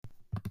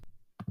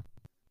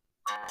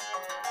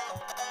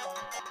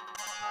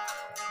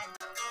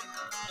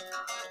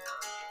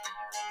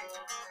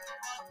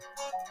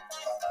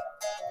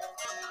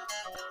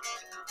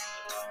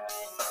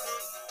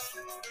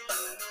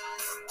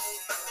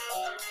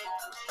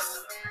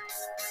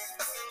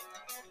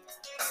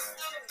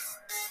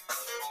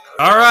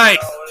All right,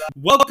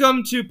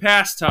 welcome to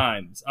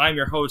Pastimes. I'm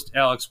your host,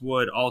 Alex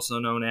Wood, also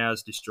known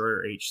as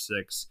Destroyer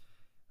H6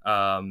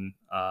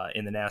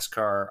 in the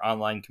NASCAR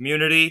online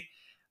community.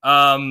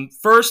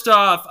 First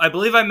off, I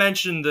believe I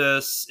mentioned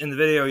this in the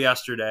video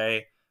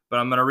yesterday, but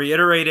I'm going to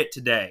reiterate it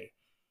today.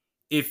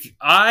 If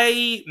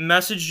I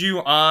message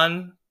you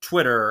on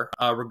Twitter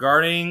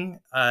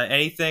regarding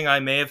anything I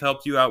may have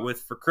helped you out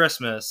with for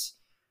Christmas,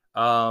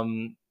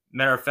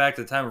 matter of fact,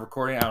 at the time of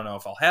recording, I don't know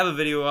if I'll have a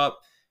video up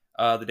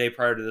the day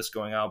prior to this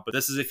going out, but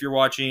this is if you're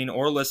watching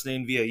or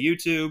listening via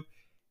YouTube.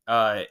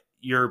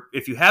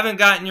 If you haven't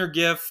gotten your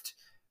gift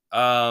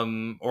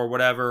or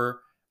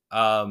whatever,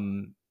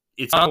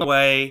 it's on the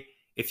way.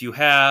 If you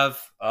have,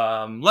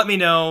 let me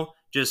know.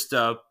 Just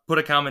put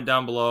a comment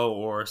down below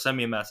or send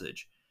me a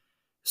message.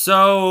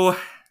 So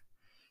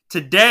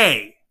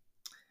today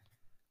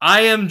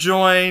I am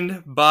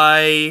joined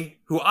by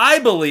who I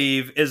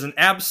believe is an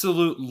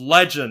absolute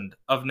legend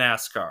of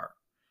NASCAR.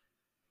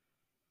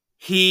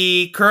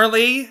 He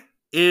currently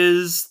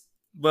is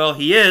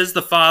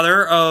the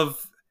father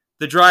of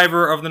the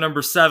driver of the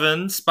number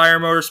 7 Spire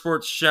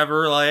Motorsports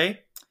Chevrolet,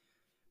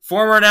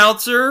 former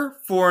announcer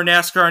for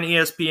NASCAR on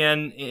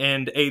ESPN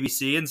and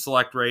ABC in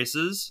select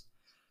races,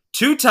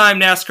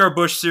 two-time NASCAR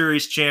Busch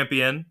Series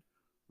champion,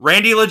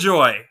 Randy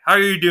LaJoie. How are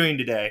you doing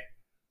today?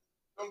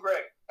 I'm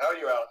great. How are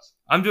you, Alex?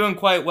 I'm doing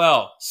quite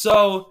well.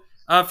 So,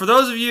 for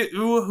those of you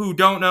who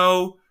don't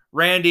know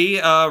Randy,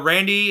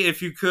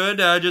 if you could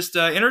just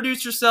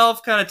introduce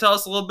yourself, kind of tell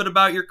us a little bit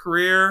about your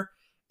career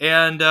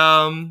and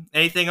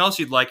anything else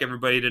you'd like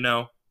everybody to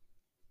know.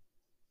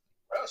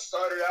 Well, I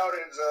started out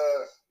as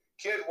a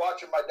kid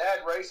watching my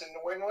dad race in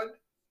New England.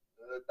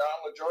 Don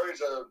LaJoie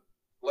is a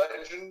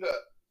legend,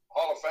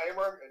 Hall of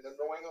Famer in the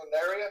New England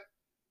area.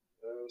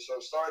 So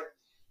started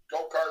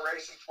go-kart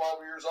racing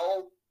 12 years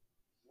old.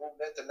 Moved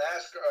into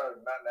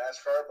NASCAR, not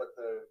NASCAR, but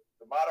the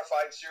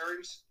modified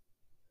series.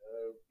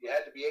 You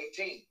had to be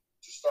 18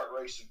 to start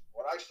racing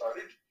when I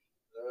started.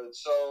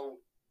 So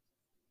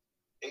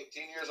 18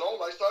 years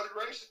old, I started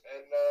racing.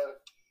 And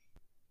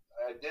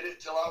I did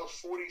it till I was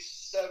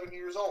 47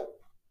 years old.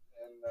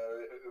 And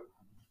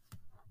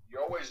you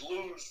always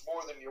lose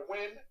more than you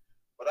win.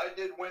 But I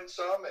did win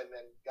some and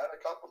then got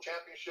a couple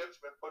championships,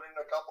 been put in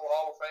a couple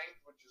Hall of Fame,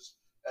 which is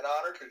an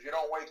honor because you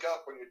don't wake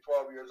up when you're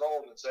 12 years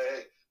old and say,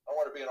 hey, I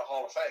want to be in a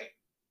Hall of Fame.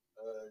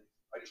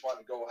 I just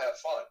wanted to go have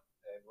fun.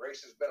 And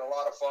racing's been a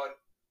lot of fun.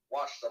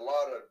 Watched a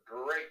lot of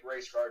great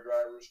race car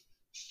drivers.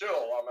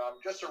 Still, I'm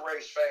just a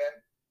race fan.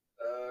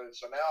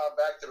 So now I'm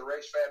back to the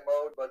race fan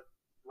mode. But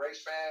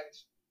race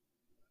fans,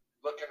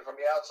 looking from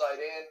the outside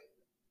in,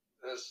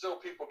 there's still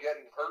people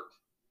getting hurt,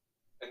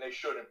 and they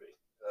shouldn't be.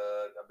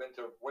 I've been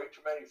to way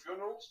too many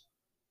funerals,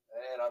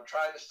 and I'm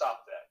trying to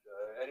stop that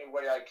any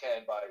way I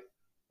can by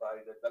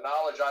the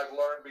knowledge I've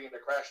learned being the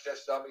crash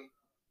test dummy,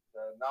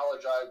 the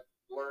knowledge I've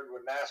learned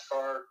with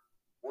NASCAR,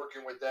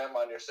 working with them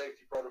on their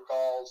safety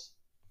protocols.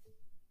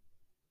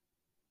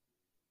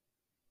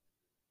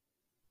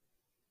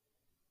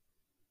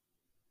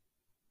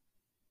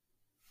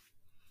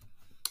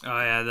 Oh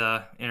yeah,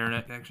 the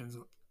internet connection's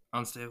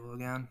unstable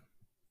again.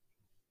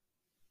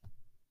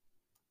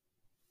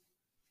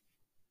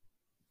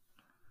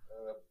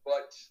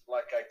 But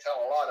like I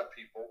tell a lot of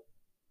people,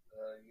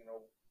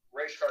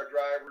 race car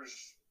drivers,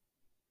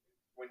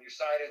 when you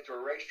sign into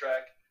a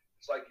racetrack,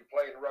 it's like you're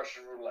playing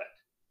Russian roulette.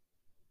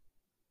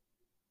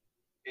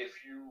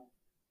 If you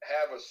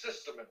have a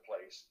system in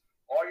place,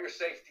 all your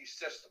safety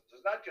systems,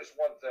 it's not just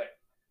one thing.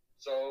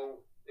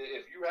 So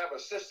if you have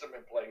a system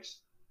in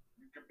place,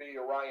 you could be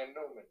a Ryan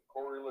Newman,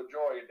 Corey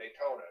LaJoie in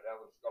Daytona. That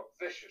was a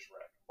vicious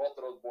wreck. Both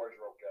of those boys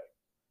are okay.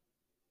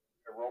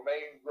 And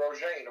Romain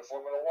Grosjean, a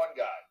Formula One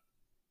guy,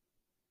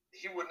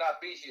 he would not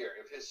be here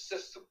if his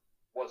system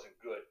wasn't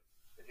good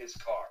in his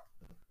car.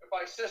 And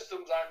by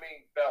systems, I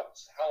mean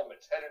belts,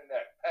 helmets, head and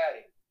neck,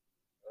 padding,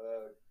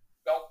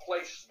 belt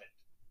placement,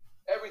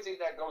 everything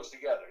that goes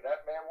together.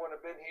 That man wouldn't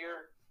have been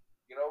here.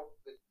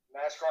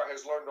 NASCAR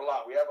has learned a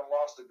lot. We haven't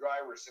lost a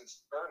driver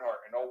since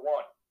Earnhardt in 01.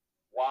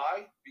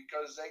 Why?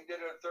 Because they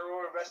did a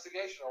thorough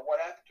investigation on what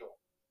happened to him.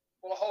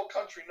 Well, the whole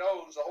country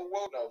knows, the whole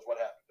world knows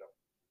what happened to him.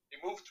 He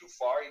moved too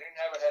far. He didn't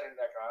have a head and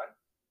neck on,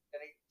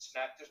 and he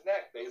snapped his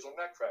neck, basal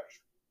neck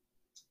fracture.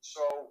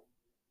 So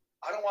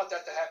I don't want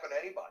that to happen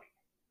to anybody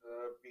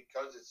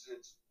because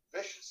it's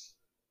vicious.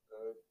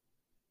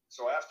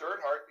 So after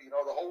Earnhardt,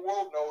 the whole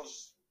world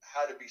knows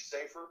how to be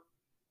safer,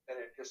 and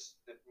it's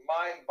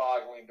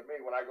mind-boggling to me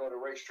when I go to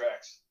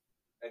racetracks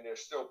and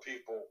there's still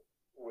people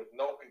with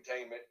no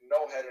containment,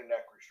 no head and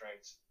neck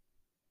restraints.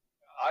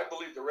 I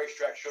believe the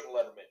racetrack shouldn't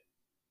let him in.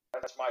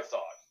 That's my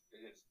thought.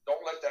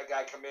 Don't let that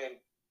guy come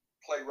in,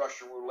 play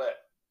Russian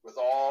roulette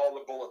with all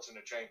the bullets in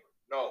the chamber.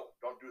 No,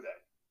 don't do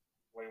that.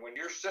 When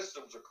your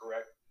systems are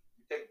correct,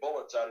 you take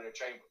bullets out of the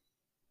chamber.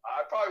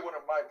 I probably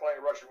wouldn't mind playing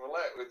Russian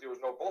roulette if there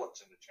was no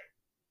bullets in the chamber.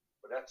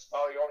 But that's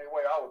probably the only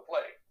way I would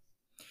play.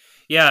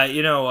 Yeah,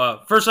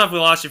 first off, we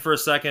lost you for a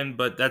second,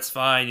 but that's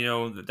fine.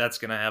 That's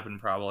going to happen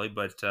probably.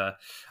 But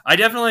I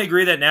definitely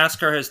agree that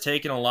NASCAR has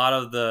taken a lot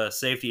of the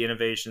safety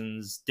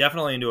innovations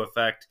definitely into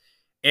effect.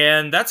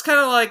 And that's kind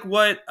of like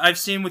what I've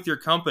seen with your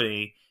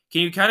company.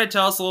 Can you kind of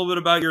tell us a little bit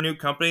about your new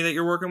company that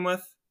you're working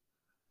with?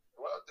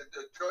 Well, the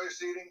LaJoie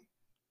seating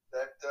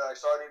that I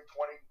started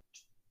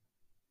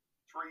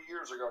 23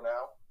 years ago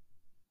now,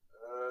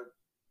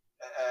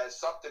 as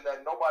something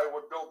that nobody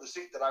would build the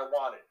seat that I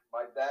wanted.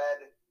 My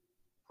dad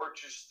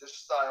purchased this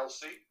style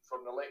seat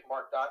from the late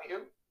Mark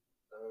Donahue.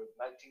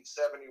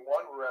 1971,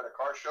 we were at a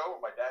car show,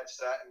 and my dad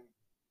sat in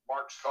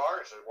Mark's car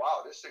and said,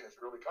 wow, this thing is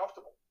really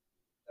comfortable.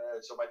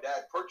 So my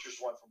dad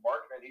purchased one from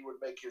Mark, and he would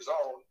make his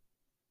own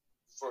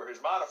for his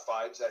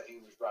modifieds that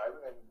he was driving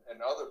and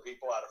other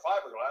people out of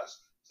fiberglass.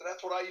 So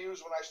that's what I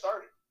used when I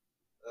started.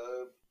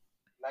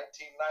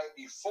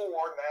 1994,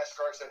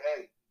 NASCAR said,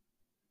 hey,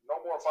 no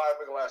more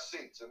fiberglass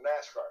seats in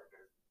NASCAR.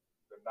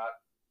 They're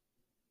not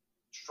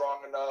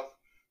strong enough.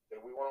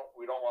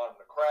 We don't want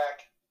them to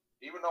crack.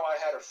 Even though I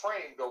had a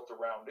frame built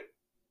around it,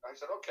 I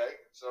said,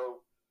 okay.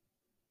 So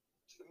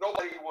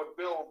nobody would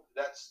build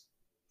that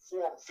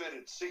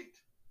form-fitted seat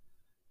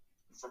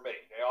for me.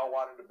 They all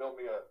wanted to build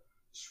me a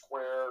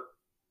square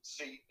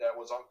seat that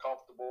was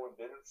uncomfortable and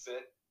didn't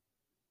fit.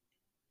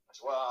 I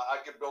said, well, I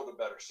could build a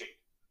better seat.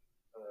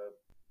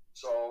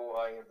 So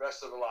I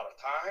invested a lot of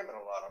time and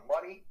a lot of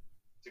money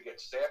to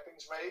get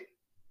stampings made,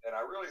 and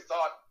I really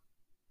thought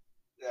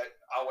that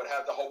I would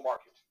have the whole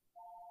market.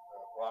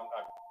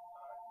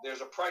 There's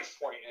a price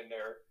point in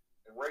there,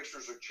 and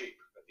racers are cheap.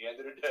 At the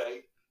end of the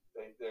day,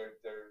 they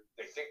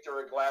think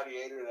they're a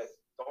gladiator. They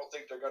don't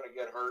think they're going to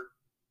get hurt,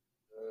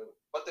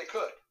 but they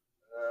could.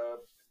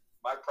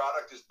 My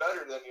product is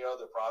better than the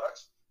other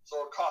products,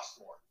 so it costs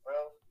more.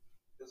 Well,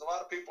 there's a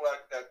lot of people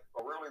that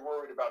are really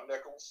worried about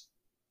nickels,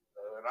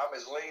 and I'm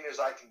as lean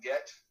as I can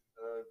get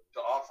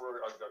to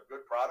offer a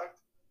good product.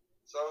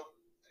 So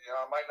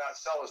I might not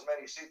sell as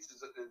many seats as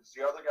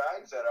the other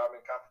guys that I'm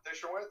in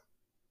competition with.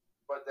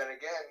 But then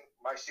again,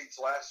 my seats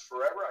last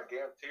forever. I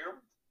guarantee them.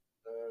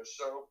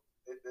 So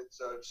it's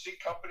a seat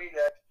company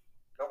that,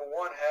 number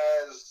one,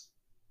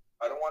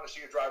 I don't want to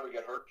see a driver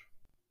get hurt.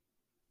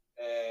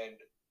 And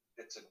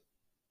it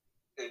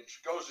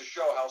goes to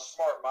show how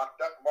smart Mark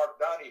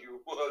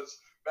Donahue was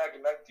back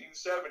in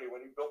 1970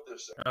 when he built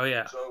this thing. Oh,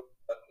 yeah. So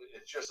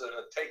it's just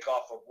a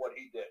takeoff of what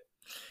he did.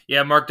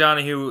 Yeah, Mark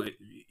Donahue,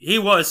 he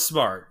was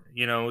smart.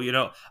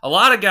 A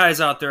lot of guys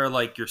out there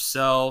like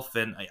yourself,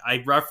 and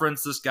I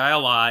reference this guy a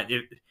lot.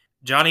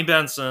 Johnny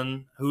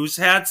Benson, who's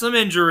had some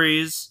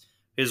injuries,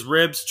 his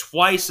ribs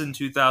twice in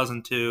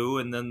 2002,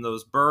 and then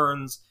those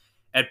burns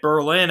at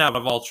Berlin out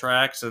of all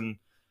tracks in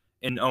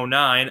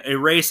 2009, a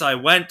race I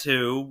went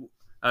to,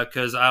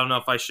 because I don't know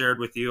if I shared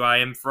with you, I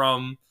am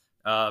from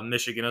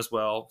Michigan as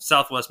well,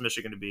 Southwest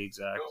Michigan to be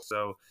exact.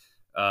 So,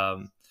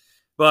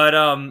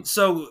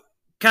 so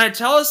kind of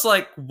tell us,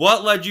 like,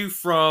 what led you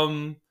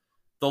from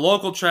the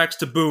local tracks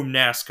to boom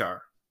NASCAR?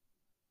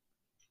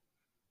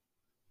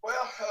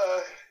 Well,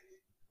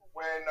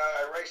 when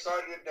I race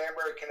started in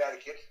Danbury,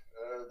 Connecticut,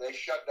 they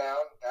shut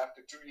down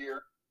after 2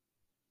 years.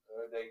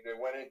 They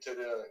went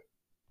into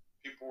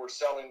people were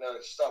selling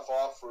the stuff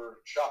off for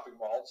shopping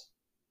malls.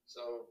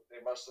 So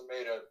they must have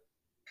made a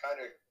kind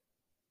of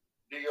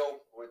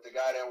deal with the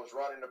guy that was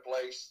running the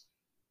place.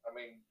 I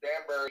mean,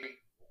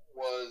 Danbury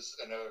was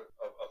a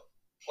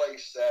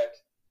place that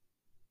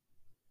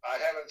I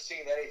haven't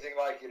seen anything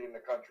like it in the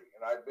country,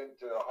 and I've been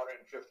to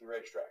 150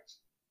 racetracks.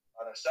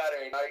 On a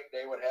Saturday night,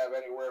 they would have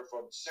anywhere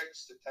from 6,000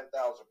 to 10,000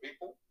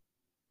 people.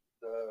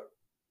 The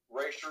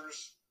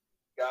racers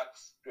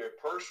their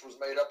purse was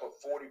made up of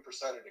 40%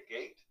 of the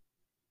gate.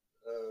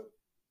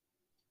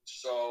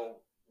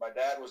 So my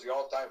dad was the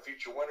all-time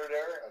feature winner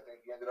there. I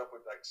think he ended up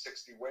with like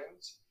 60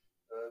 wins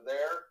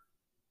there.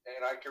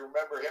 And I can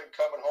remember him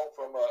coming home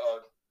from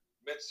a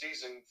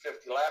mid-season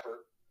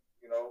 50-lapper,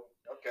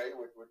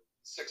 with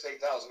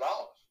 $6,000-8,000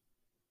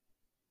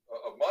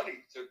 of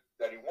money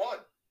that he won.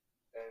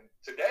 And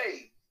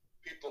today,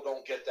 people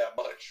don't get that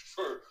much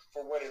for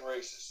winning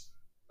races.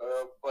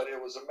 But it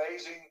was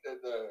amazing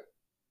the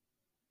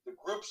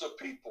groups of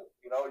people.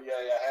 You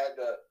had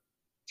the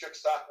Chick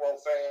Stockwell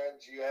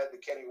fans, you had the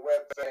Kenny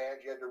Webb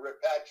fans, you had the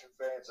Rip Patchen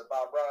fans, the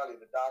Bob Riley,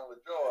 the Don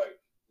LaJoie,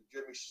 the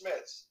Jimmy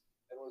Smiths.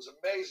 And it was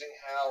amazing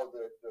how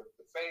the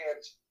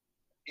fans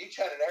each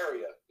had an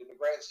area in the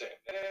grandstand.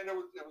 And it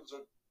was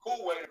a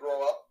cool way to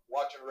grow up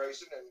watching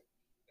racing. And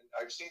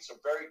I've seen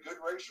some very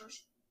good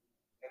racers,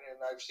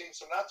 and I've seen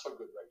some not so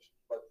good racers.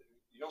 But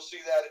you'll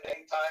see that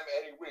anytime,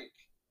 any week.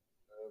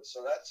 So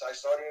I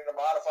started in the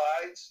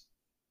modifieds,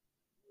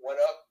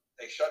 went up.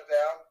 They shut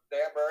down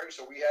Danbury,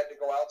 so we had to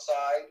go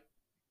outside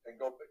and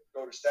go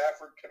to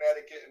Stafford,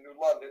 Connecticut, and New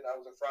London. That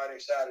was a Friday,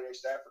 Saturday,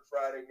 Stafford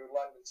Friday, New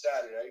London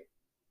Saturday.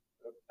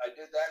 I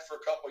did that for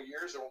a couple of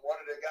years, and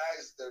one of the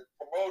guys, the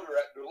promoter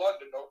at New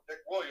London,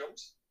 Dick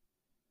Williams,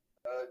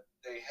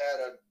 they had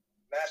a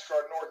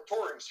NASCAR North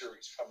Touring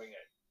Series coming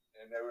in.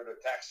 And they were the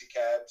taxi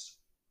cabs,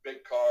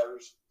 big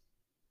cars.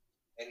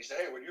 And he said,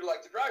 hey, would you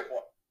like to drive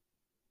one?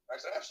 I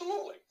said,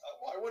 absolutely.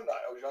 Why wouldn't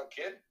I? I was a young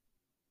kid.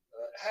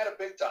 Had a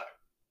big time.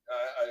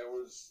 It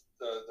was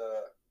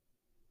the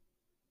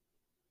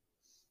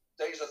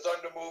Days of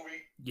Thunder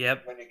movie.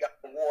 Yep. When you got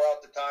to wore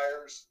out the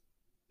tires.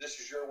 This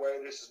is your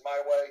way. This is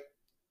my way.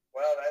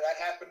 Well, that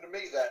happened to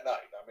me that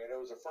night. I mean, it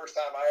was the first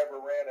time I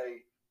ever ran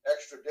a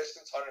extra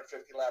distance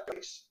 150 lap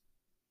race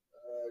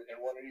in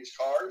one of these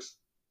cars.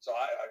 So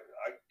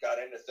I got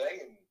in the thing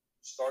and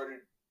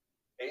started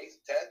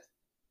 8th, 10th.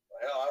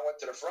 Hell, I went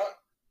to the front.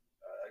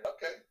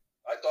 Okay.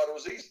 I thought it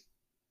was easy.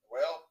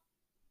 Well,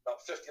 about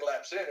 50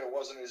 laps in, it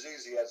wasn't as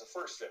easy as the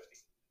first 50.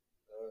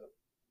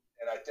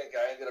 And I think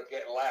I ended up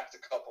getting lapped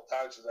a couple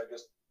times because I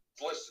just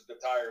blistered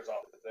the tires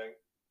off the thing.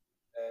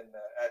 And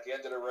at the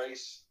end of the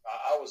race,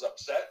 I was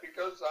upset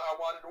because I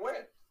wanted to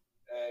win.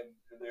 And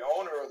the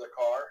owner of the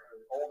car,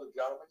 an older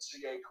gentleman,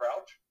 C.A.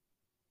 Crouch,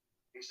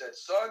 he said,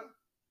 son,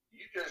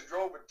 you just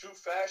drove it too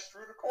fast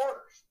through the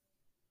corners.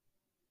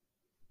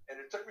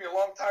 And it took me a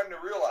long time to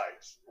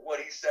realize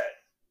what he said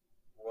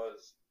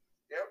was,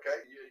 yeah,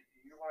 okay,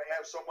 you only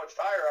have so much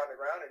tire on the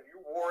ground and you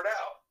wore it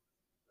out.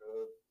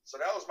 So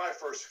that was my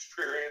first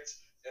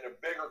experience in a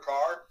bigger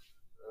car.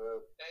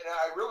 And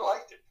I really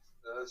liked it.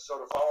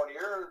 So the following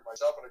year,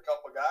 myself and a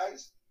couple of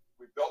guys,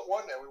 we built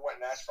one and we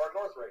went NASCAR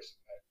North racing.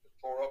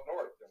 Tore up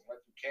north and went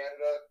through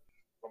Canada,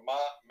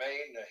 Vermont,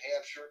 Maine, New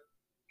Hampshire,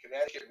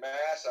 Connecticut,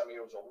 Mass. I mean,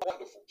 it was a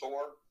wonderful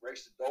tour.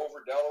 Raced at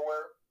Dover,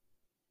 Delaware,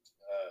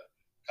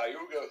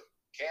 Cayuga,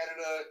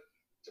 Canada,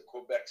 to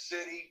Quebec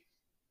City,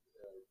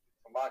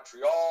 from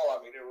Montreal.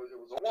 I mean, it was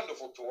a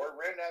wonderful tour.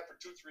 Ran that for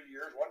 2-3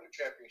 years. Won the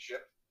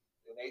championship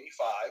in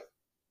 '85.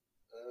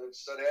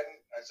 So then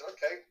I said,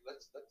 okay,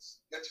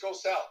 let's go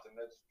south and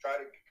let's try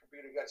to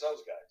compete against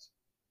those guys.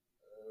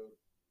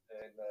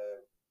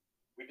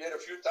 We did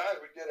a few times.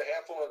 We did a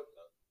handful of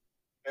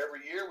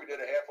every year. We did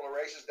a handful of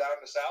races down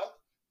in the south.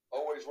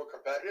 Always were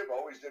competitive.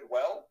 Always did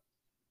well.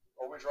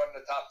 Always running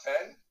the top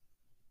 10.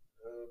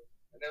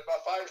 And then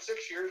about 5 or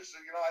 6 years,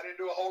 I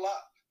didn't do a whole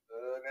lot.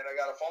 And then I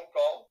got a phone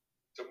call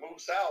to move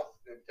south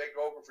and take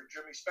over for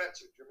Jimmy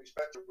Spencer. Jimmy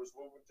Spencer was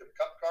moving to the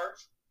Cup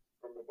cars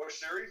from the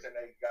Busch Series, and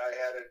a guy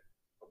had a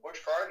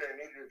Busch car that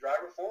he needed a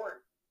driver for.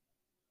 And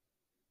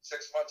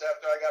 6 months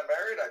after I got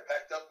married, I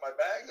packed up my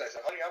bags. I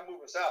said, honey, I'm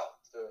moving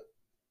south to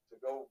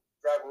go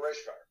drive a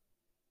race car.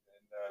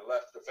 And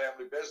left the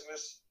family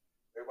business.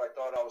 Everybody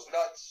thought I was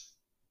nuts,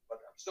 but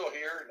I'm still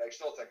here, and they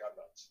still think I'm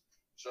nuts.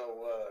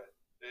 So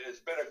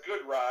it's been a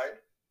good ride.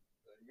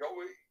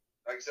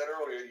 Like I said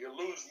earlier, you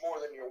lose more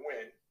than you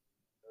win.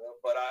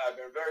 But I've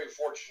been very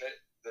fortunate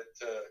that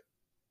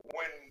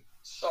win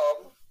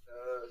some.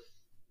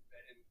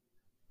 And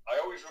I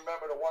always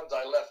remember the ones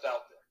I left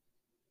out there.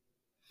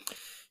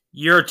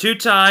 You're a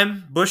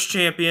two-time Busch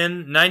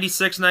champion,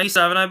 96,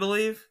 97, I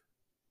believe.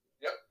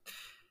 Yep.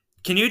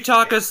 Can you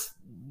talk us?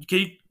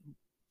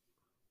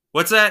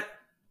 What's that?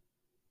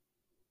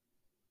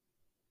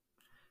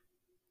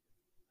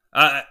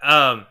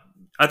 I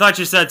thought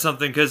you said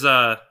something because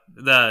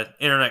the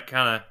internet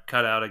kind of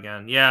cut out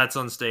again. Yeah, it's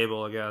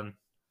unstable again.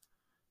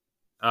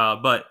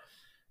 But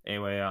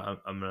anyway,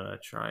 I'm gonna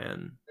try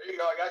and. There you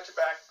go. I got you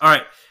back. All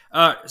right.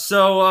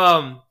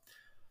 So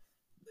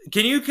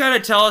can you kind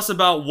of tell us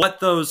about what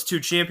those two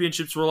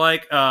championships were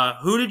like?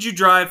 Who did you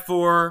drive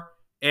for,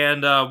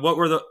 and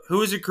who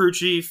was your crew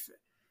chief,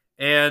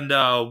 and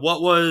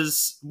what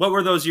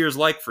were those years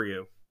like for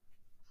you?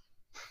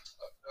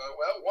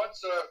 Well,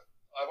 once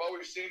I've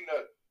always seen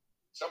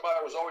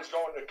somebody was always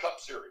going to the Cup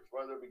Series,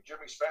 whether it be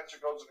Jimmy Spencer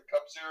goes to the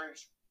Cup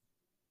Series,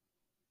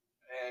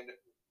 and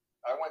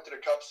I went to the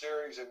Cup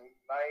Series in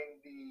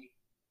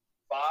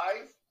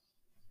 '95.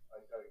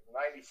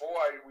 94,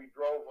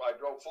 I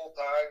drove full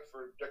time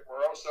for Dick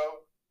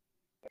Moroso.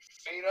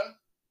 FINA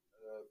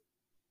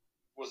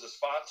was a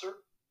sponsor,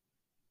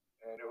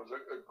 and it was a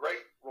great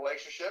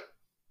relationship.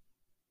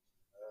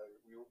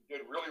 We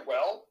did really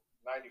well.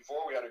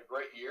 '94, we had a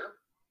great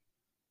year.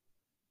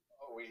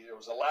 It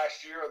was the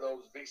last year of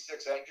those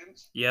V6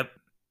 engines. Yep.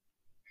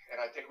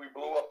 And I think we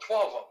blew up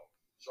 12 of them.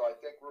 So I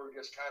think we were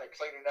just kind of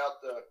cleaning out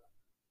the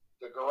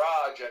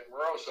garage at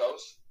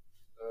Moroso's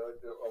of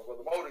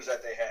the motors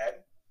that they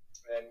had.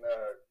 And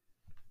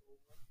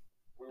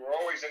we were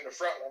always in the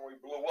front when we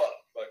blew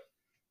up. But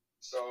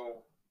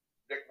so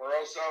Dick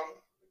Moroso,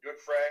 a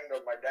good friend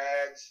of my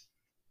dad's,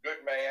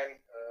 good man.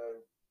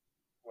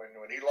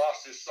 When he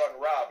lost his son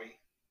Robbie,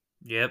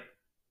 yep,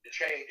 it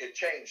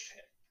changed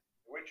him,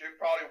 which it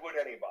probably would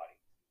anybody.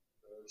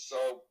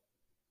 So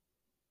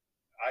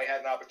I had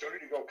an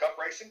opportunity to go cup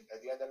racing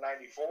at the end of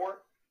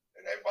 '94,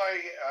 and I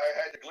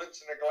had the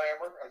glitz and the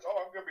glamour. I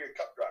thought, I'm going to be a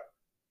cup driver.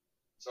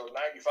 So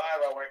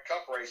 '95, I went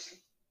cup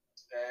racing,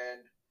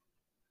 and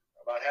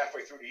about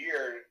halfway through the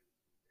year,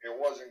 it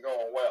wasn't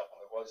going well.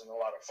 It wasn't a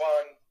lot of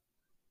fun.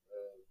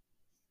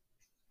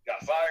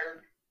 Got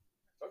fired.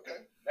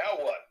 Okay,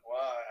 now what?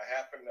 Well,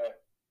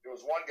 there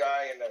was one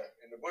guy in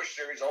the Busch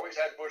Series, always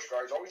had Busch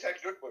cars, always had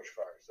good Busch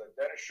cars,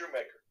 Dennis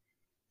Shoemaker.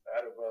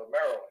 out of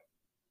Maryland,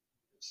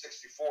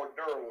 64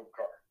 Duraloop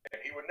car. And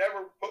he would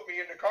never put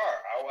me in the car.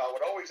 I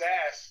would always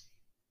ask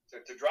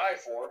to drive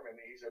for him, and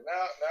he said,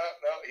 no.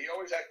 He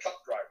always had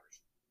cup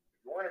drivers.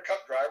 If you weren't a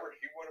cup driver,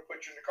 he wouldn't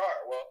put you in the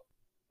car. Well,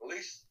 at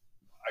least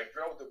I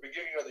drove the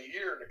beginning of the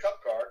year in the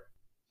cup car.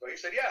 So he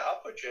said, yeah,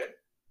 I'll put you in.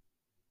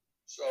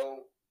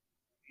 So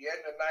the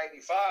end of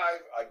 95,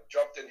 I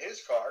jumped in his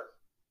car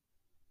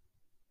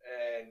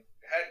and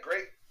had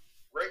great.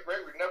 We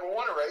never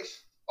won a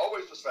race.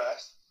 Always was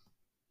fast.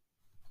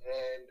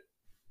 And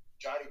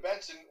Johnny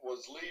Benson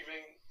was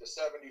leaving the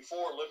 74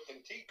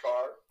 Lipton T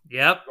car.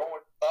 Yep.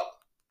 Going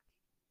up.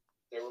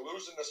 They were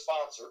losing the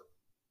sponsor.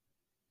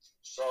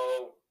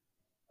 So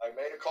I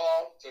made a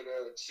call to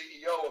the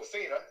CEO of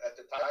FINA at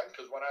the time,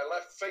 because when I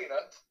left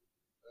FINA,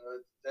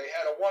 they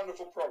had a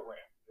wonderful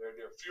program.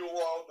 Their fuel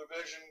oil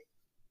division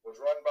was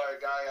run by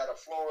a guy out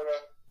of Florida.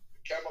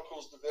 The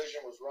chemicals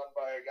division was run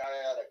by a guy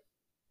out of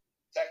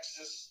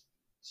Texas.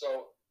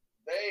 So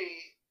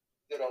they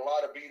did a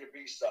lot of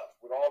B2B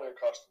stuff with all their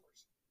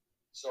customers.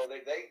 So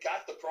they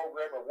got the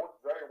program and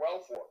worked very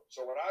well for them.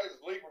 So when I was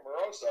leaving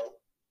Moroso,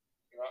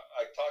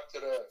 I talked to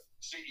the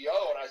CEO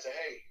and I said,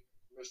 hey,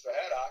 Mr.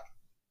 Haddock,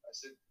 I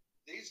said,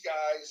 these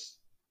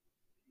guys,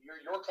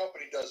 your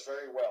company does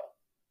very well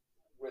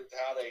with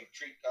how they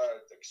treat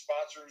the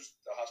sponsors,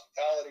 the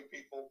hospitality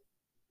people,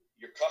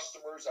 your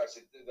customers. I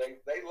said,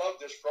 they love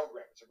this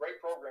program. It's a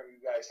great program you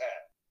guys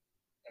have.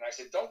 And I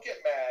said, don't get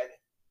mad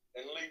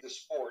and leave the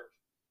sport,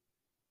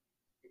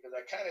 because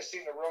I kind of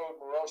seen the road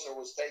Moroso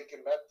was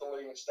taking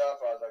mentally and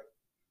stuff. I was like,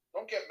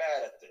 don't get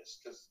mad at this,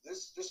 because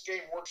this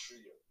game works for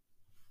you.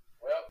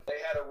 Well, they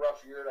had a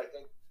rough year. I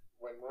think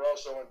when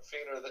Moroso and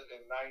FINA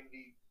in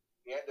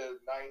the end of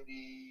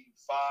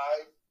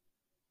 95,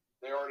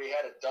 they already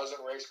had a dozen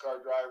race car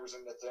drivers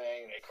in the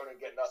thing, and they couldn't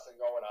get nothing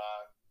going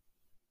on.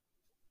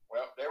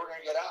 Well, they were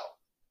going to get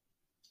out.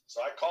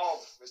 So I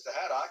called Mr.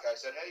 Haddock. I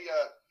said, hey,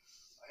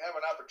 I have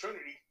an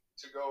opportunity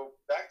to go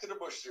back to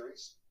the Busch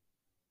Series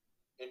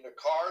in the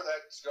car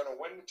that's going to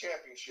win the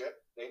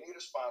championship. They need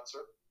a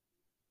sponsor.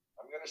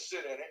 I'm going to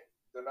sit in it.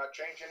 They're not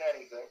changing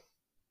anything.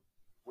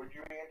 Would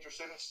you be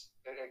interested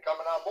in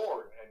coming on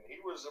board? And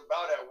he was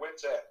about at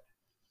wit's end.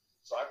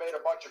 So I made a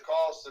bunch of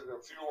calls to the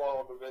fuel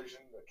oil division,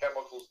 the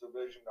chemicals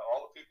division,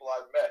 all the people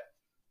I've met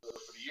for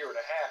the year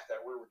and a half that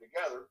we were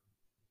together.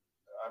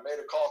 I made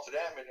a call to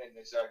them, and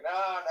they said, no,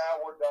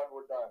 we're done.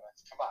 I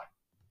said, come on,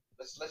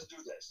 let's do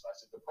this. I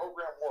said, the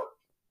program worked.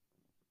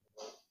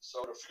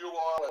 So the fuel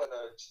oil and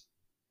the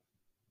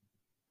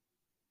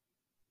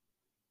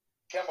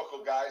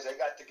chemical guys, they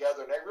got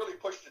together, and they really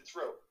pushed it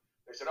through.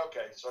 They said,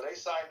 okay, so they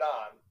signed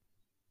on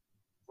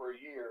for a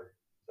year.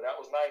 So that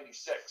was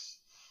 96.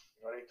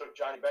 They took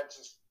Johnny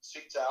Benson's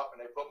seats out,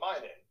 and they put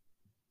mine in.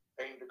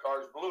 Painted the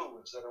cars blue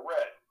instead of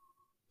red.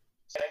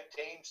 Same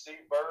team,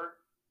 Steve Bird.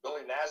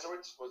 Billy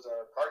Nazowitz was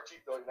a car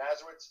chief. Billy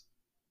Nazowitz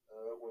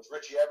was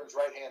Richie Evans'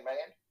 right-hand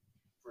man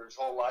for his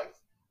whole life.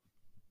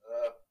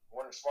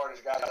 One of the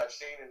smartest guys I've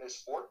seen in this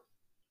sport.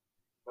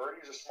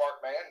 Birdie's a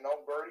smart man.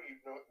 Known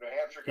Birdie, New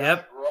Hampshire guy.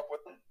 Yep. Grew up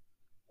with him,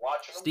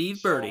 watching him.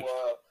 Steve Birdie.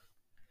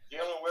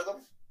 Dealing with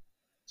him.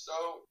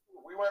 So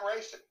we went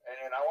racing,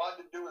 and I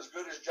wanted to do as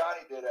good as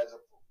Johnny did as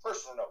a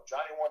personal note.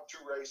 Johnny won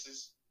 2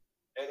 races,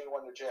 and he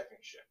won the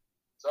championship.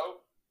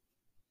 So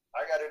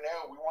I got in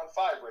there. We won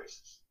 5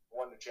 races.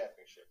 Won the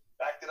championship.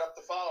 Backed it up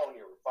the following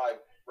year with 5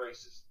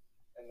 races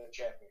and the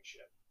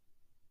championship.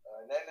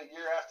 And then the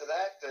year after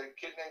that, a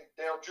kid named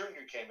Dale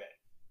Jr. came in,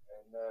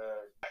 and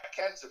Jack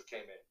Kenseth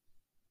came in,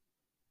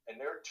 and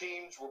their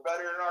teams were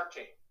better than our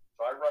team.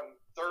 So I run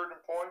 3rd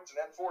in points and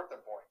then 4th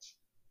in points.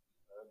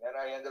 And then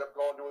I ended up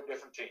going to a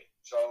different team.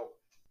 So,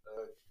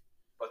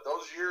 but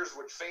those years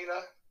with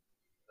FINA,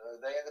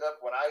 they ended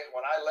up when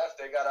I left,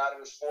 they got out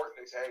of the sport.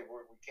 And they said, hey,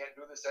 we can't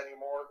do this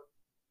anymore.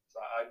 So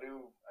I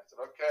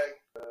said, okay.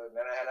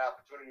 Then I had an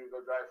opportunity to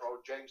go drive for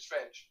old James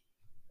Finch.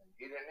 And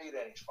he didn't need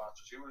any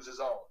sponsors. He was his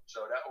own.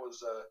 So that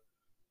was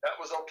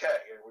okay.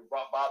 And we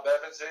brought Bob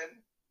Evans in.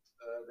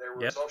 They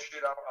were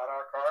associated on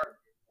our car.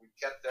 We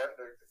kept them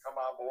to come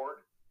on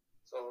board.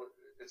 So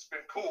it's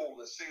been cool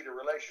to see the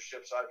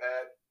relationships I've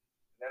had.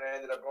 And then I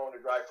ended up going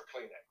to drive for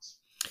Kleenex.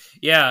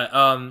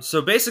 Yeah.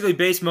 So basically,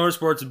 Base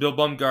Motorsports and Bill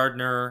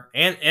Bumgardner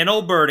and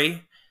old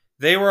Birdie,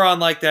 they were on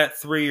like that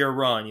 3-year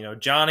run.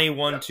 Johnny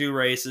won 2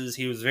 races.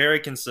 He was very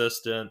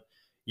consistent.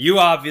 You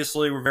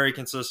obviously were very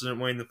consistent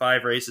winning the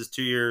 5 races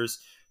 2 years.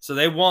 So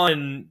they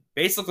won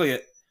basically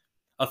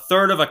a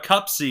third of a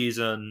cup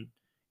season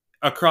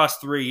across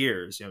 3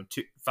 years.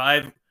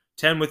 5,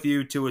 10 with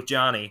you, 2 with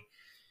Johnny.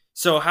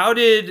 So how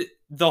did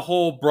the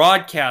whole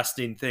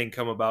broadcasting thing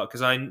come about?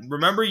 Because I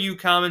remember you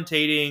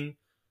commentating.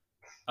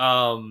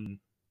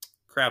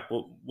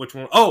 Which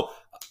one? Oh,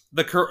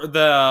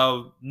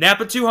 the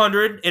Napa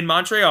 200 in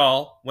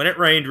Montreal when it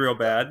rained real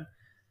bad.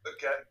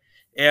 Okay.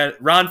 And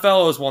Ron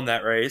Fellows won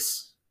that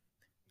race.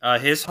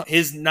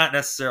 His not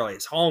necessarily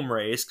his home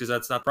race, because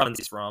that's not the province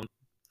he's from.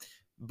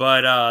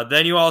 But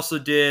then you also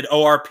did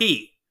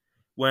ORP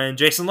when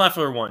Jason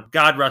Leffler won.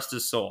 God rest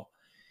his soul.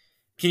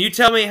 Can you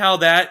tell me how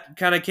that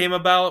kind of came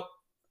about?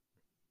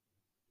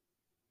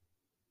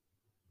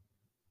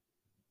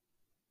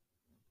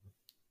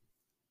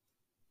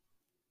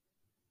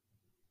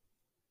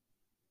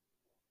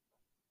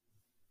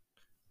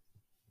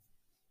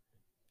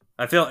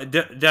 I feel.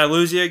 Did I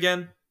lose you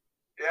again?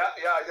 Yeah.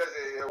 I guess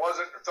it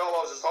wasn't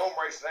Fellows' home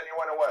race, and then you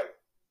went away.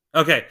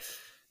 Okay.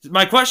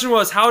 My question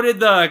was, how did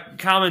the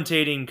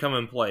commentating come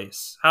in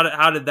place? How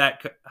did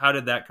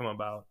that come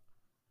about?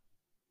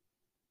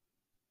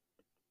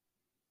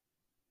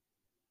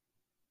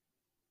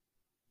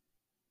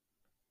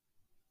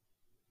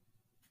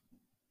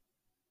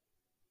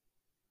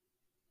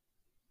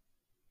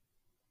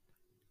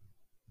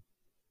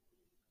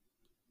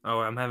 Oh,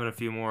 I'm having a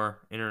few more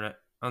internet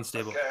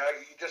unstable. Okay,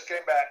 you just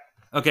came back.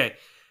 Okay.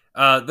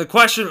 The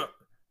question,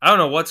 I don't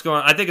know what's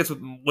going on. I think it's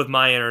with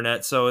my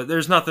internet, so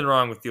there's nothing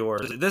wrong with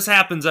yours. This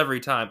happens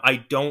every time. I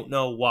don't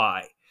know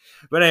why.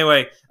 But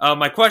anyway,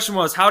 my question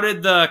was, how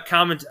did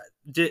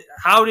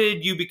how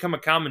did you become a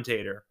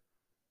commentator?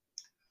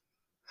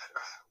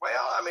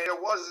 Well, I mean,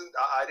 it wasn't.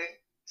 I didn't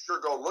sure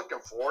go looking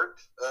for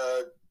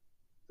it.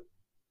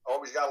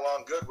 Always got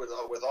along good with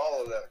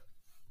all of the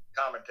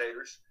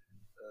commentators.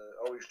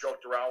 Always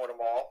joked around with them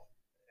all,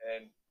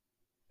 and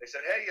they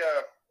said, "Hey,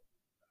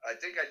 I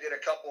think I did a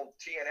couple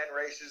TNN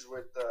races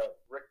with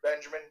Rick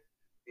Benjamin.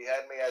 He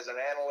had me as an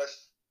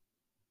analyst,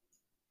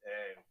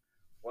 and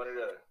one of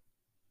the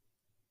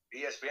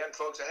ESPN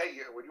folks said, 'Hey,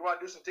 would you want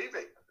to do some TV?'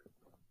 I said,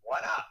 'Why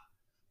not?'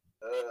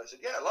 I said,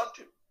 'Yeah, I'd love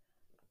to.'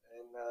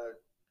 And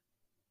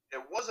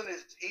it wasn't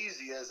as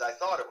easy as I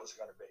thought it was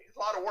going to be. It's a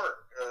lot of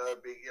work,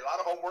 a lot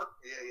of homework.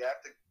 You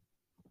have to,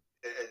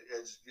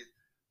 as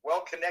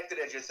well connected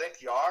as you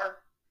think you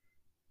are,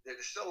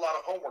 there's still a lot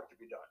of homework to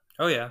be done.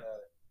 Oh yeah.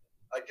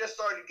 I just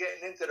started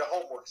getting into the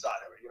homework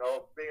side of it,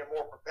 being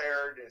more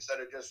prepared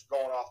instead of just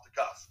going off the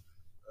cuff.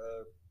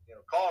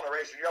 Calling a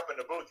race, when you're up in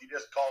the booth, you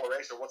just call a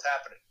race or what's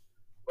happening.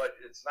 But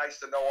it's nice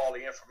to know all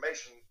the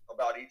information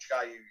about each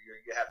guy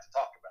you have to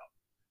talk about.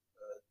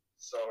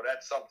 So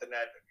that's something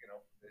that,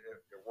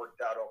 it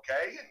worked out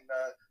okay. And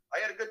I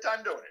had a good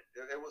time doing it.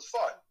 It was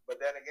fun. But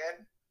then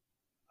again,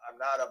 I'm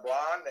not a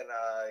blonde and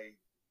I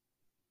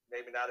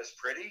maybe not as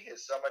pretty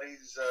as some of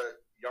these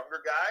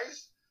younger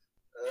guys.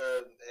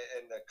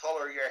 And the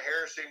color of your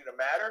hair seemed to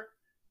matter.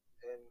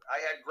 And I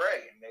had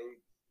gray and they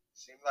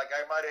seemed like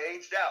I might have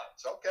aged out.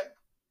 So, okay,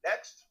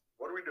 next,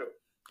 what do we do?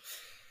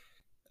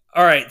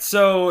 All right,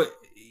 so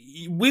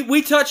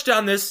we touched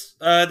on this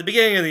at the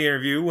beginning of the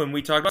interview when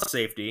we talked about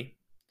safety.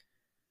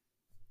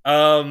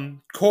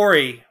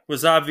 Corey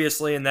was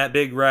obviously in that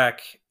big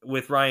wreck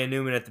with Ryan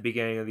Newman at the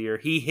beginning of the year.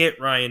 He hit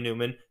Ryan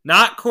Newman.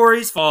 Not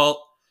Corey's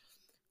fault.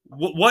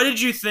 What did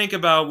you think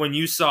about when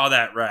you saw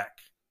that wreck?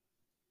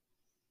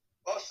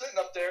 Well, I was sitting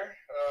up there.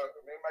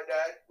 Me and my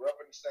dad were up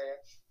in the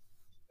stands,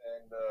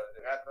 and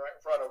it happened right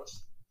in front of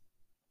us.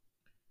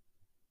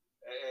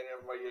 And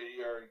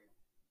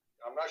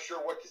I'm not sure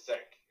what to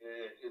think.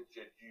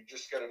 You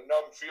just get a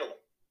numb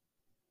feeling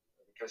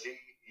because he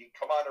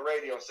come on the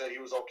radio and said he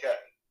was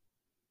okay.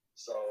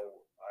 So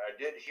I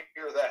did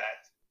hear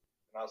that,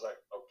 and I was like,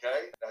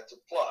 okay, that's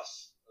a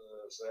plus.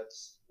 So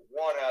that's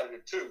one out of the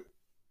two.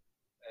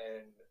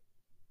 And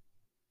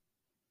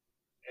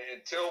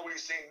until we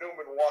seen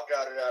Newman walk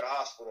out of that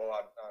hospital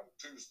on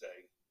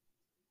Tuesday,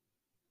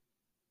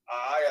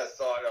 I had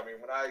thought,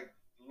 when I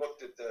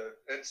looked at the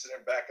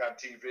incident back on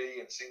TV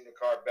and seen the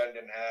car bend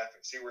in half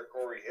and see where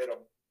Corey hit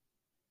him,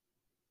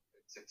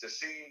 to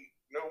see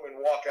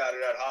Newman walk out of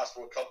that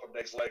hospital a couple of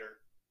days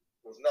later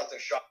was nothing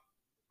shocking.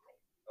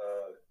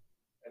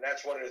 And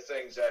that's one of the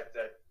things that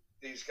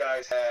these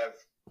guys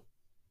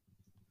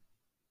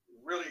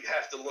really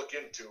have to look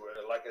into.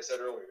 Like I said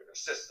earlier, the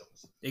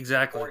systems.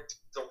 Exactly. Corey's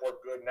system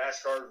worked good.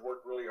 NASCAR's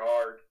worked really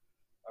hard.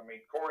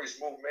 Corey's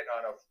movement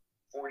on a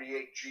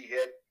 48G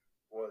hit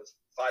was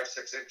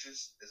 5-6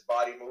 inches. His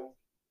body moved.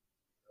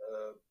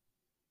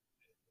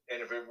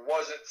 And if it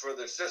wasn't for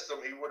the system,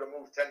 he would have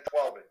moved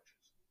 10-12 inches.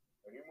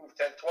 When you move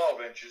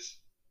 10-12 inches,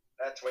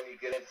 that's when you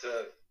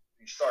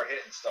start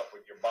hitting stuff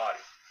with your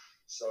body.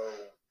 So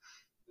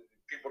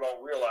people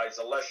don't realize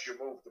the less you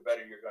move, the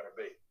better you're going to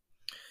be.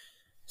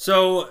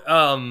 So,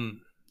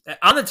 on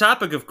the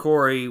topic of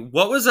Corey,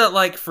 what was that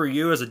like for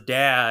you as a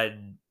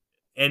dad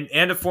and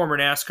a former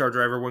NASCAR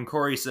driver when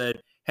Corey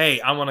said,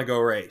 "Hey, I want to go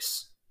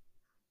race"?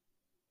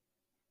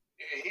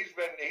 He's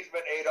been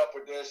ate up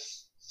with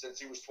this since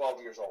he was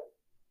 12 years old.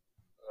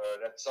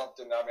 That's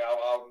something.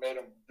 I made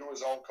him do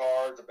his own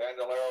cars, the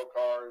Bandolero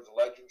cars, the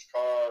Legends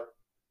car,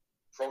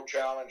 Pro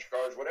Challenge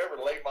cars, whatever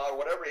late model,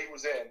 whatever he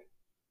was in.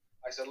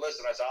 I said,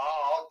 listen,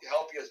 I'll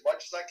help you as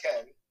much as I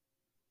can,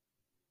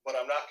 but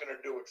I'm not going to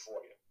do it for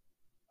you.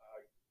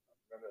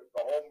 I'm going to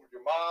go home with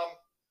your mom.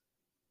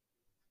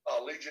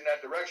 I'll lead you in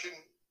that direction.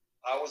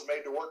 I was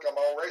made to work on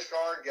my own race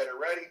car and get it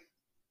ready.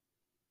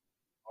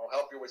 I'll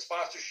help you with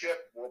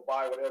sponsorship. We'll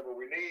buy whatever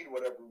we need,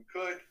 whatever we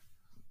could,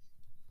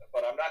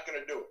 but I'm not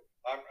going to do it.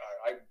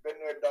 I've been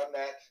there, done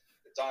that.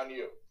 It's on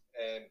you.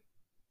 And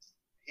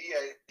he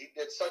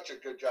did such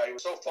a good job. He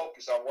was so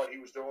focused on what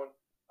he was doing.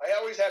 I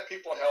always had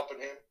people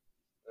helping him.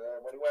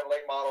 When he went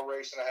late model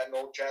racing, I had an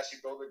old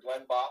chassis builder,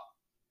 Glenn Bopp.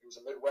 He was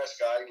a Midwest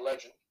guy,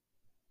 legend,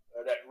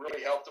 that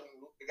really helped him.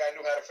 The guy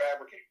knew how to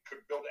fabricate,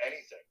 could build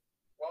anything.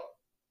 Well,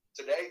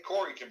 today,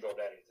 Corey can build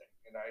anything.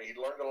 And he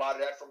learned a lot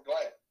of that from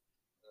Glenn.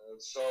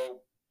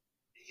 So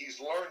he's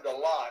learned a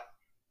lot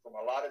from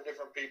a lot of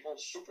different people,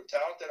 super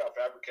talented on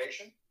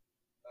fabrication.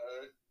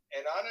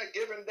 And on a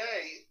given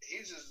day,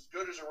 he's as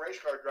good as a race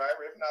car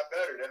driver, if not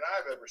better, than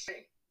I've ever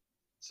seen.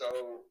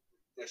 So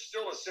there's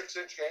still a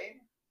 6-inch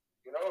game.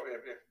 You know,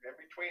 if in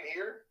between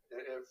here,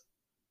 if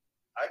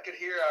I could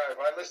hear, if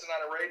I listen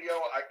on the radio,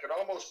 I could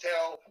almost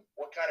tell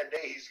what kind of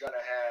day he's going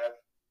to have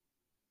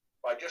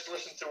by just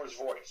listening to his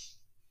voice.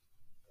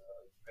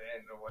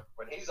 And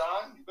when he's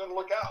on, you better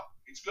look out.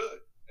 He's good.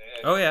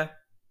 And oh yeah.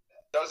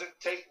 it doesn't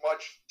take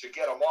much to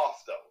get him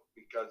off, though,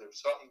 because if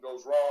something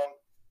goes wrong,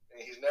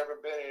 and he's never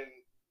been in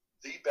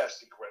the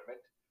best equipment.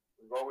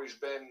 We've always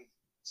been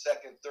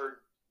second,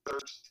 third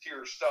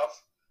tier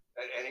stuff,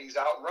 and he's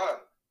outrun.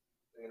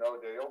 You know,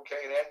 the old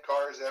K&N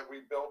cars that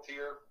we built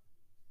here,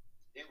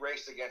 he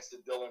raced against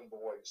the Dillon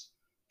boys,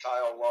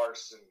 Kyle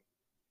Larson,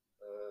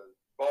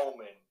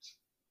 Bowman.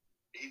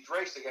 He's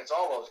raced against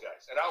all those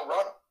guys and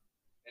outrun them.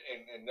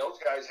 And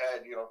those guys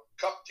had, you know,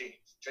 cup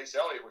teams. Chase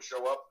Elliott would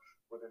show up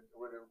with 3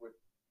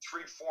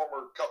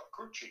 former cup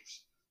crew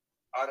chiefs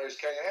on his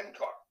K&N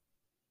car.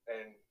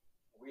 And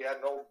we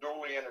had an old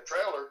dually in a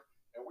trailer,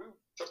 and we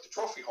took the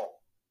trophy home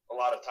a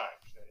lot of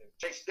times. And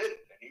Chase did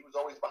it, and he was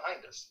always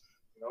behind us.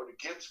 You know, the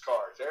Gibbs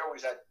cars, they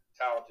always had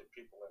talented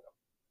people in them.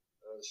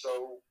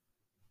 So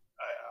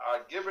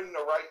given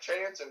the right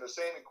chance and the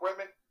same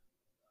equipment,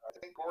 I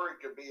think Corey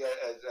could be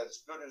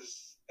as good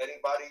as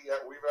anybody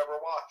that we've ever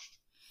watched.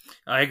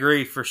 I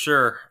agree for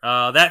sure.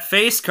 That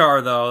face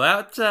car though,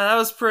 that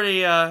was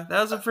pretty. That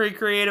was a pretty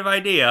creative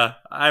idea.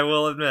 I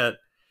will admit.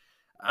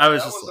 That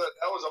was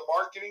a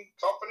marketing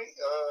company.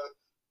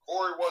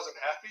 Corey wasn't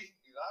happy.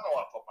 I don't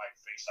want to put my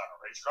face on a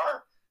race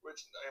car.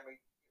 Which, I mean,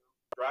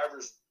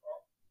 drivers.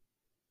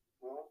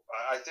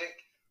 I think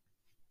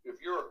if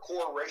you're a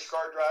core race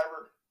car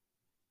driver,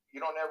 you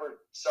don't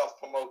ever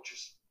self-promote.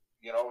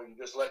 You know, you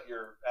just let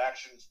your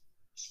actions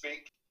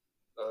speak.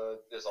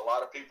 There's a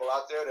lot of people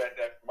out there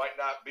that might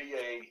not be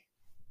a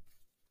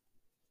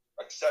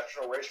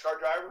exceptional race car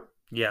driver.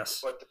 Yes.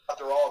 But they're out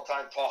there all the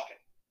time talking.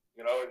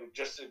 You know,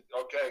 just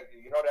okay.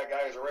 You know that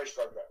guy is a race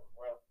car driver.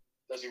 Well,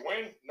 does he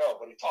win? No,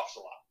 but he talks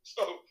a lot.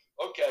 So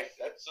okay,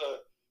 that's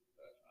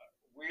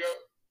me,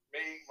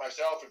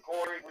 myself, and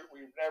Corey.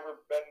 We've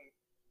never been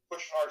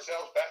pushing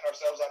ourselves, patting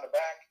ourselves on the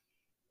back.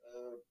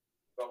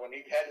 But when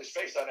he had his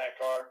face on that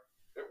car,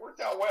 it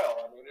worked out well.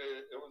 I mean,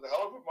 it was a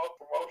hell of a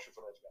promotion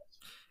for those guys.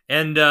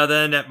 And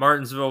then at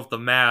Martinsville with the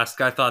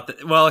mask, I thought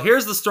that. Well,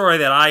 here's the story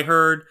that I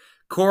heard.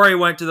 Corey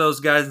went to those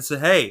guys and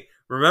said, "Hey,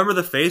 remember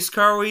the face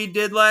car we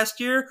did last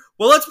year?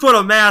 Well, let's put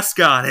a mask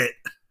on it."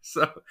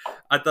 So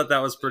I thought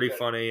that was pretty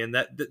funny, and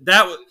that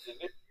was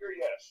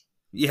yes.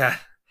 Yeah,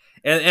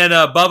 and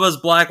Bubba's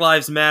Black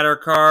Lives Matter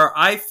car.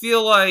 I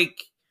feel like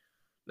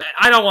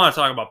I don't want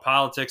to talk about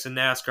politics in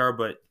NASCAR,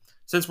 but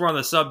since we're on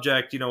the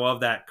subject, you know,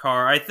 of that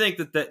car, I think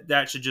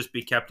that should just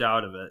be kept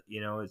out of it.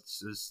 You know, it's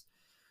just,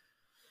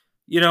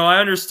 you know, I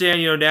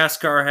understand, you know,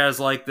 NASCAR has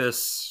like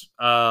this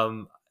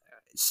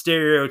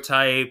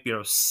stereotype, you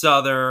know,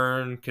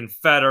 Southern,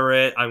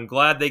 Confederate. I'm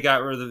glad they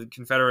got rid of the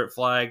Confederate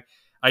flag.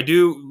 I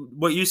do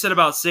what you said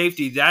about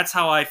safety. That's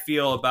how I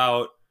feel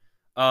about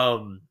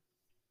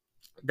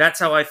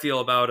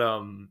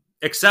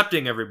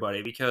accepting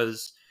everybody,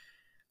 because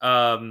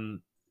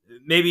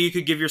maybe you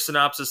could give your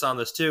synopsis on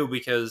this too,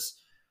 because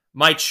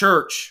my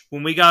church,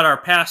 when we got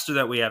our pastor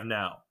that we have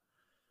now,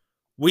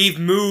 we've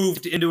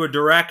moved into a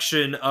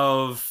direction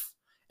of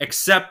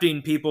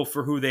accepting people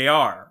for who they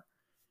are.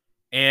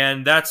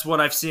 And that's what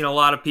I've seen a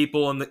lot of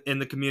people in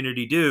the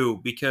community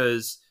do,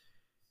 because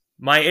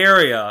my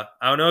area,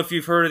 I don't know if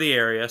you've heard of the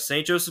area,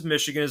 St. Joseph,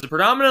 Michigan is a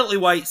predominantly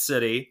white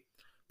city,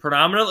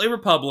 predominantly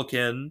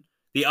Republican.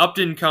 The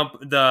Upton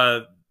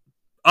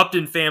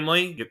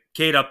family,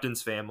 Kate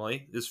Upton's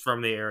family, is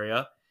from the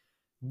area.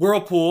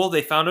 Whirlpool,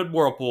 they founded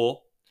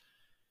Whirlpool.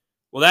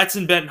 Well, that's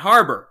in Benton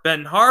Harbor.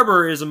 Benton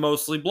Harbor is a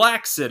mostly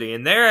black city,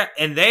 and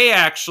they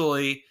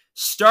actually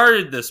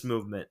started this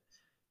movement.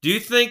 Do you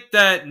think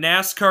that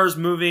NASCAR is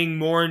moving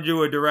more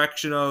into a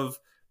direction of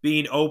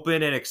being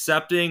open and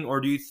accepting, or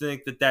do you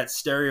think that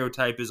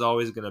stereotype is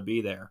always going to be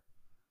there?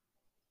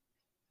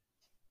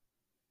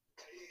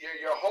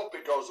 You hope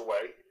it goes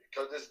away,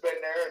 because it's been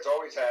there. It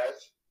always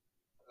has.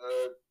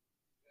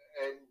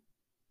 And,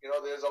 you know,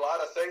 there's a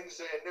lot of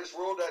things in this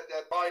world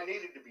that probably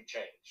needed to be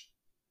changed.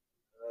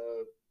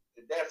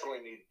 It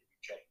definitely needed to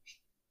be changed.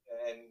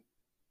 And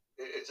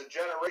it's a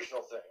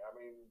generational thing. I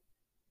mean,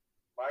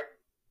 my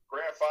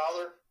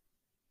grandfather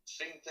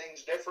seen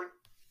things different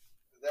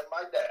than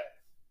my dad.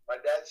 My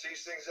dad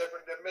sees things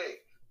different than me.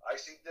 I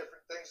see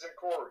different things than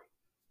Corey.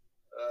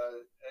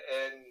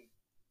 And,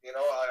 you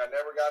know, I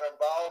never got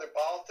involved in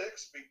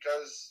politics,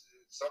 because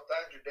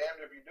sometimes you're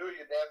damned if you do,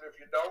 you're damned if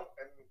you don't,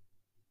 and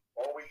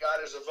all we got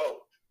is a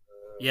vote.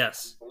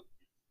 Yes.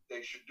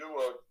 They should do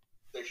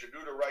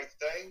the right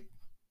thing,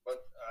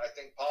 but I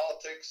think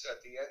politics,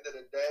 at the end of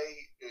the day,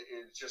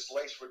 is just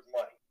laced with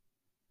money.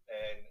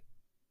 And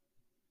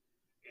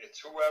it's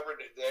whoever,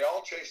 they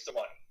all chase the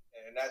money,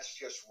 and that's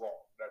just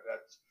wrong.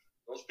 That's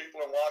those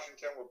people in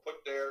Washington were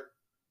put there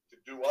to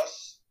do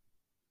us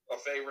a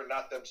favor,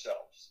 not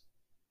themselves.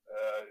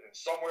 And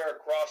somewhere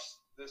across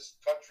this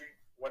country,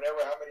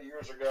 how many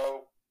years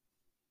ago,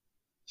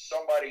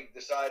 somebody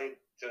decided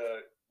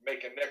to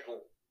make a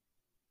nickel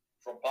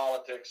from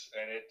politics,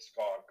 and it's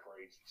gone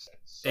crazy since.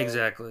 So,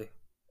 exactly.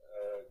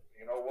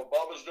 What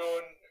Bubba's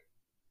doing,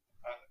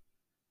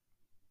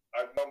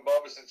 I've known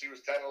Bubba since he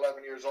was 10,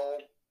 11 years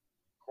old.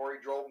 Corey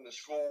drove him to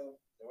school.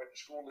 They went to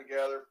school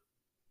together.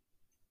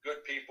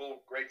 Good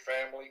people, great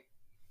family.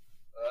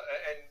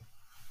 And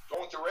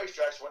going to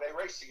racetracks when they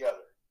race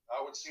together,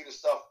 I would see the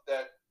stuff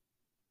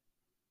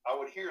I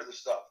would hear the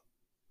stuff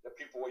that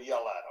people would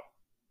yell at him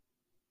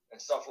and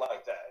stuff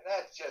like that. And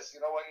that's just,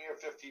 when you're a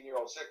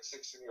 15-year-old,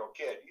 16-year-old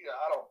kid,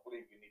 I don't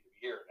believe you need to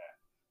be hearing that.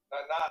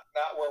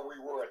 Not where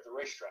we were at the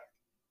racetrack.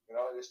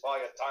 There's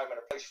probably a time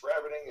and a place for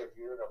everything. If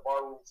you're in a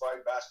barroom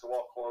fight,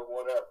 basketball court,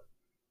 whatever.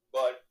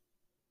 But,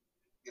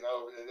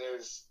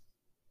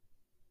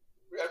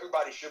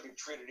 everybody should be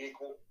treated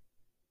equal.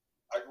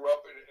 I grew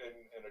up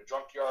in a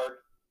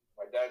junkyard,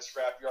 my dad's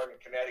scrapyard in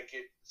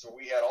Connecticut, so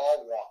we had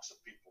all walks of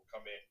people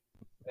come in.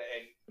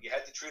 And you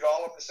had to treat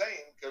all of them the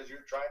same because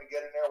you're trying to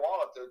get in their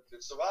wallet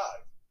to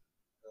survive.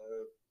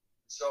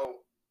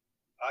 So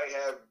I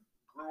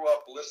grew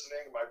up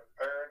listening. My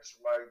parents,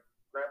 my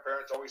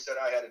grandparents always said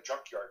I had a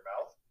junkyard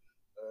mouth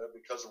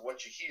because of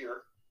what you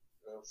hear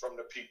from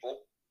the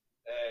people.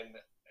 And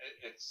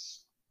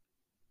it's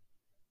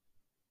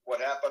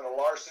what happened to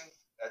Larson.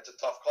 That's a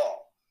tough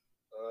call.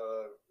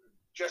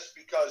 Just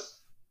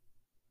because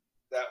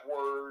that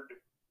word,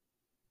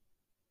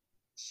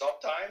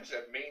 sometimes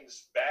it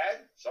means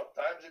bad,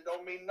 sometimes it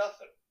don't mean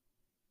nothing.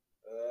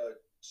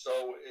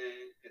 So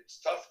it's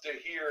tough to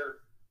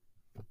hear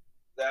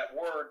that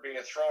word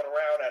being thrown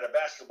around at a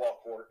basketball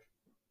court,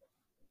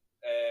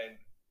 and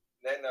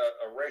then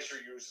a racer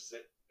uses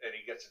it and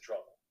he gets in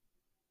trouble.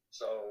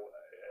 So,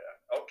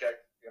 okay,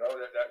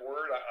 that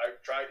word,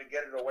 I've tried to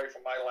get it away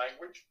from my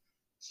language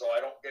so I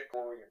don't get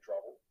Corey in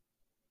trouble.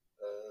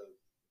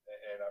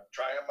 And I'm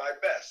trying my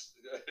best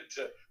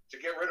to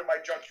get rid of my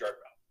junkyard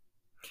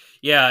mouth.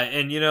 Yeah,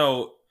 and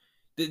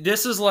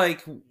this is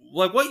like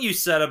what you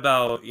said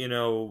about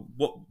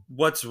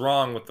what's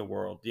wrong with the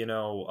world.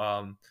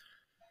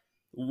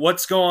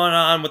 What's going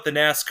on with the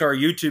NASCAR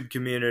YouTube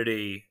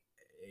community.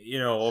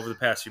 Over the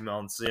past few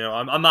months.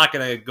 I'm not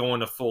going to go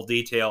into full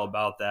detail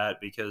about that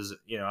because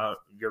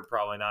you're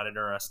probably not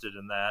interested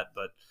in that.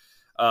 But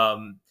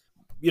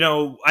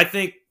I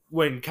think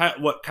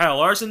what Kyle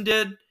Larson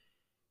did.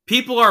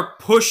 People are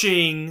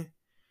pushing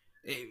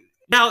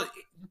now.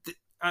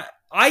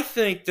 I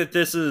think that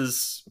this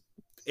is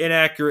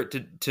inaccurate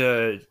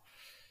to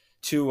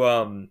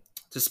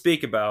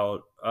speak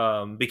about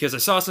because I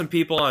saw some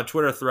people on a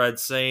Twitter thread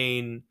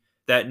saying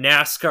that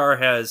NASCAR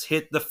has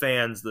hit the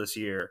fans this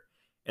year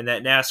and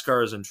that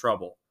NASCAR is in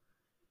trouble.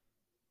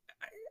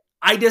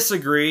 I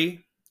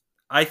disagree.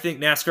 I think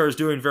NASCAR is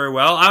doing very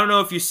well. I don't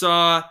know if you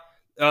saw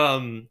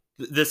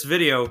this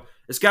video.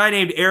 This guy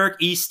named Eric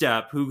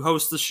Estep, who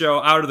hosts the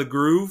show Out of the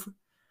Groove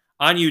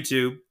on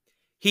YouTube,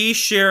 he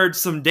shared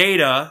some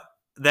data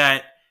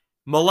that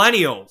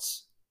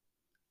millennials...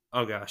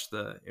 Oh gosh,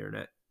 the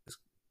internet is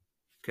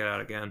cut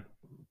out again.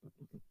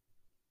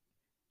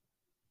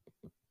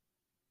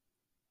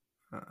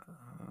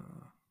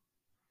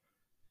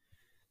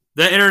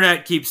 The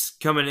internet keeps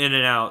coming in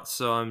and out,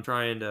 so I'm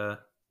trying to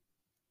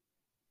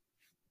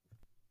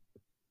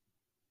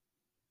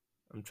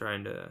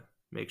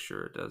make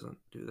sure it doesn't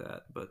do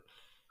that. But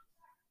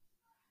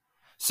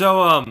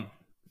so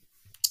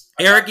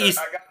Eric East.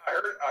 I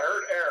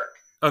heard Eric.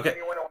 Okay.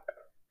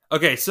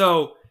 Okay,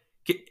 so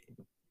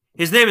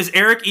his name is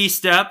Eric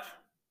Estep.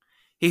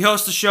 He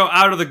hosts the show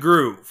Out of the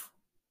Groove.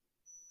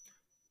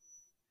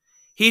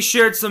 He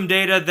shared some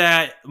data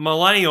that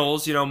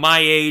millennials, my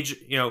age,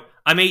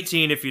 I'm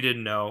 18 if you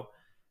didn't know.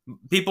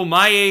 People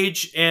my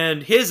age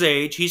and his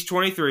age, he's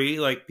 23,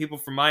 like people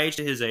from my age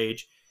to his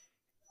age,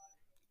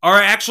 are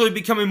actually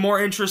becoming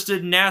more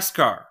interested in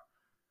NASCAR.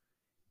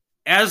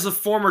 As a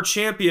former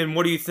champion,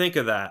 what do you think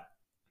of that?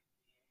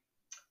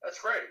 That's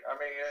great. I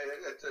mean,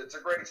 it's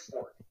a great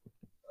sport.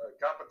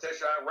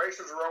 Competition,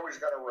 racers are always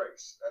going to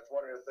race. That's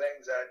one of the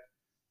things that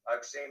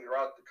I've seen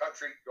throughout the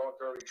country going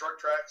through the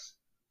short tracks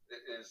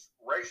is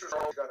racers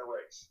are always going to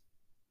race.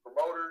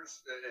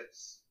 Promoters,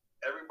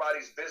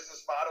 everybody's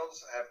business models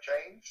have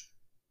changed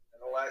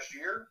in the last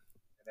year,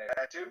 and they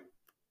had to.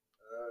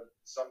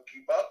 Some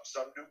keep up,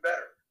 some do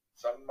better.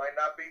 Some might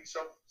not be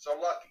so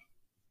lucky.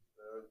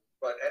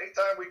 But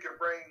anytime we can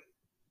bring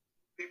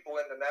people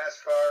into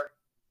NASCAR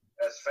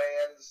as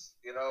fans,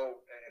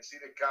 and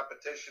see the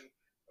competition.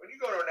 When you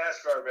go to a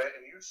NASCAR event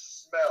and you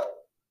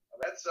smell,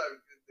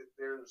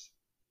 there's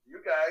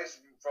you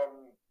guys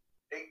from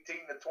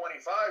 18 to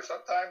 25,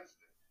 sometimes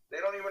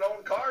they don't even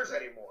own cars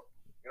anymore.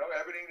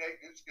 Everything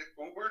they just get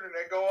Ubered and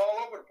they go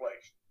all over the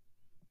place.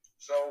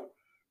 So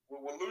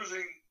we're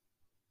losing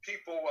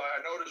people.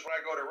 I notice when I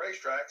go to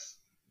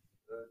racetracks,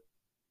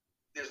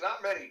 there's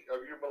not many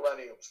of you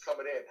millennials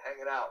coming in,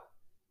 hanging out,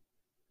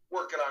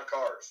 working on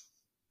cars.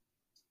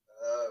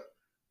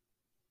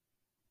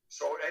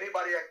 So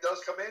anybody that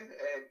does come in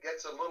and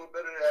gets a little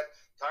bit of that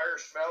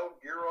tire smell,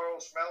 gear oil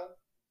smell,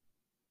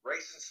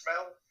 racing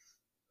smell,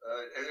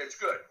 it's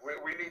good.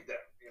 We need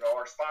that. You know,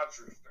 our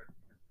sponsors,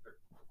 the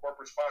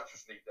corporate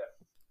sponsors need that.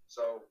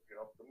 So, you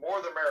know, the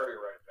more the merrier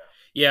right now.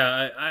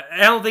 Yeah,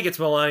 I don't think it's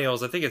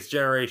millennials. I think it's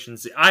Generation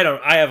Z.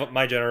 I have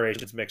my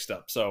generations mixed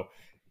up. So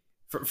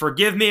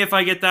forgive me if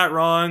I get that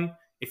wrong.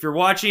 If you're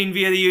watching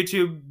via the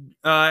YouTube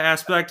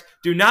aspect,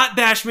 do not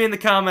bash me in the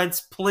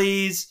comments,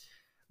 please.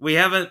 We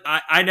haven't.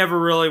 I never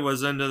really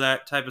was into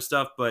that type of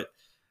stuff, but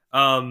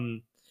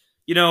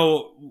you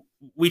know,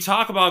 we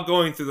talk about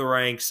going through the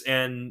ranks,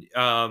 and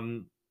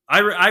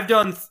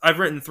I've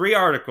written 3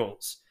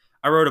 articles.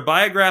 I wrote a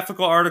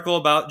biographical article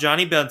about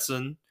Johnny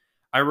Benson.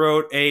 I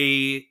wrote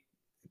a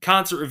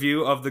concert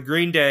review of the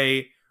Green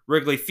Day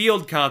Wrigley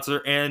Field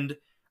concert, and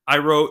I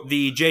wrote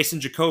the Jason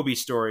Jacoby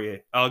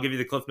story. I'll give you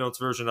the Cliff Notes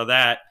version of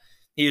that.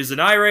 He is an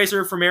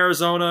iRacer from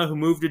Arizona who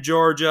moved to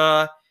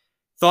Georgia,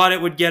 thought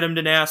it would get him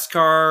to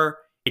NASCAR.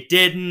 It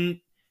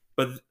didn't,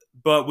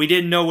 but we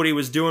didn't know what he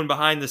was doing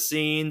behind the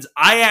scenes.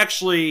 I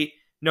actually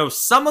know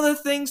some of the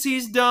things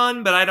he's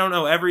done, but I don't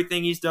know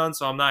everything he's done,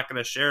 so I'm not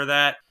going to share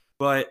that.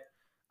 But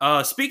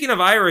speaking of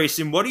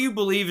iRacing, what do you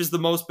believe is the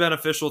most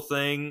beneficial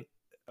thing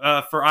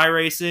for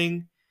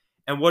iRacing,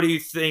 and what do you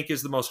think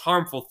is the most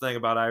harmful thing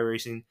about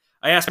iRacing?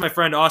 I asked my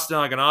friend Austin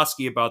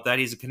Alganowski about that.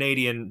 He's a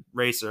Canadian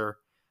racer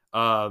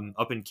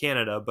up in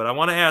Canada, but I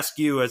want to ask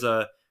you, as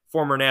a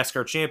former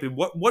NASCAR champion,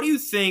 what do you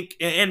think,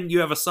 and you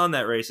have a son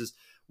that races,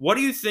 what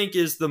do you think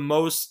is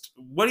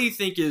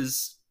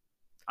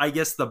I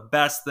guess, the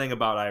best thing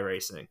about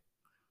iRacing?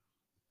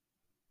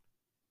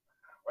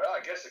 Well, I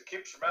guess it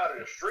keeps them out of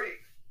the street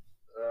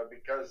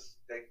because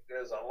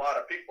there's a lot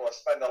of people that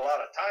spend a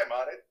lot of time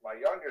on it. My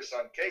youngest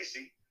son,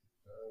 Casey,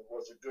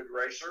 was a good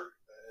racer,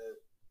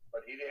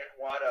 but he didn't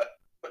want to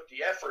put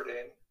the effort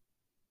in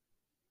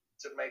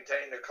to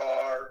maintain the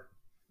car.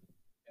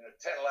 In a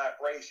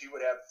 10-lap race, he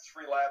would have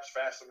 3 laps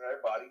faster than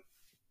everybody.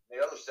 The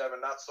other 7,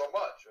 not so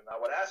much. And I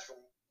would ask him,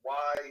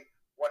 why?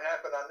 What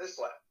happened on this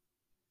lap?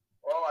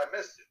 Well, I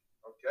missed it.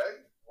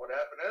 Okay. What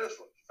happened to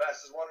this one?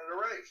 Fastest one in the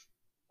race.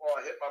 Well,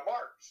 I hit my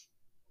marks.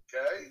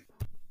 Okay.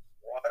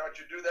 Why don't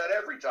you do that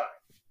every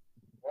time?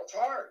 Well, it's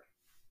hard.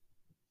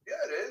 Yeah,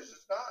 it is.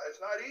 It's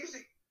not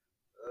easy.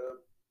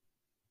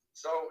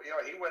 So, you know,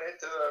 he went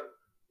into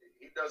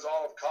he does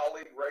all of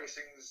colleague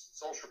racing's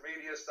social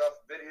media stuff,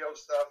 video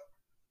stuff.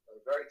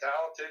 Very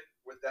talented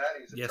with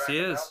that. He's a track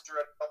announcer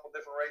at a couple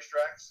different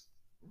racetracks.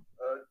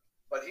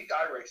 But he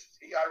iRaces.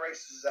 He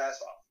iRaces his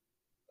ass off.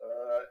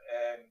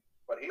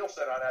 But he'll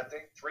sit on that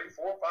thing 3, 4,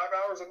 5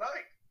 hours a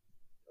night.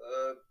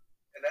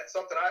 And that's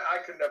something I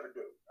could never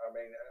do. I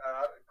mean,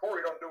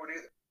 Corey don't do it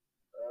either.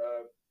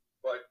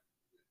 But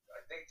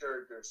I think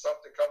there's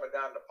something coming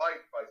down the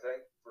pipe, I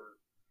think, for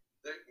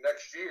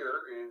next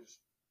year is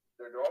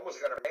they're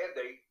almost going to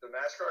mandate the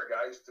NASCAR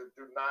guys to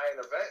do 9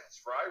 events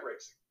for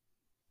iRacing.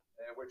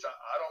 Which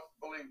I don't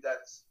believe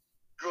that's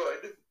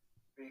good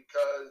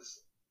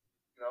because,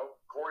 you know,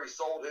 Corey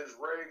sold his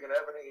rig and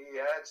everything he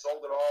had,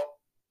 sold it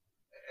all.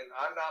 And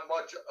I'm not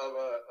much of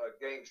a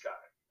games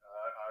guy.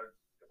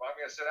 If I'm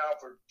going to sit down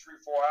for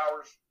 3, 4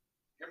 hours,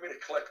 give me the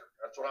clicker.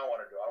 That's what I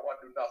want to do. I want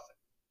to do nothing.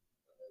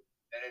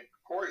 And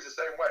Corey's the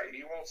same way.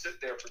 He won't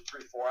sit there for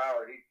 3, 4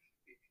 hours.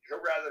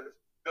 He'll rather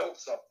build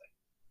something.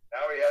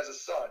 Now he has a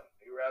son.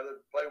 He'd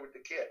rather play with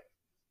the kid.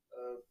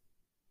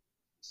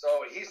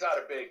 So he's not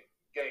a big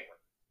gamer,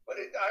 but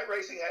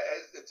iRacing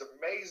it's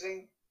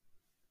amazing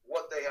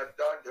what they have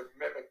done to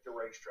mimic the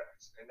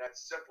racetracks, and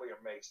that's simply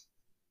amazing.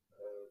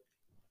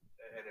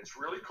 And it's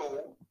really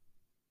cool.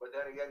 But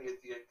then again,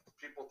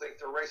 people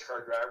think they're race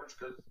car drivers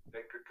because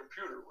they could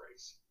computer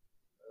race.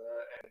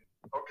 And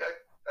okay,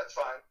 that's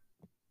fine.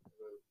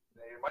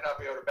 They might not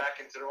be able to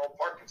back into their own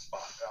parking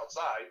spot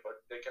outside,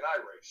 but they can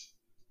iRace.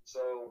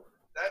 So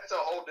that's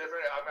a whole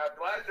different. I'm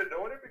glad they're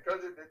doing it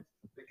because it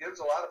gives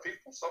a lot of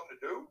people something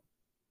to do.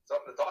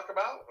 Something to talk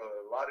about.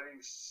 A lot of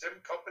these sim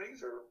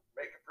companies are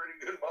making pretty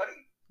good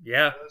money.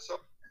 Yeah. So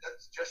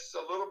that's just a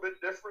little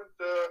bit different.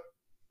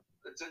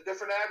 It's a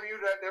different avenue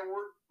that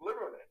we're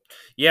living in.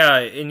 Yeah,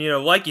 and, you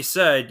know, like you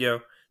said, you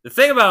know, the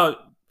thing about,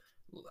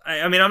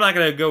 I mean, I'm not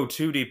going to go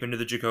too deep into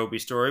the Jacoby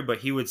story, but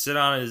he would sit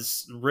on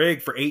his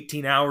rig for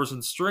 18 hours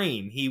and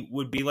stream. He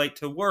would be late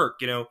to work.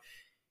 You know,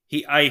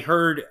 he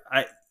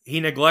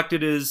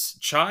neglected his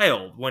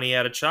child when he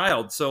had a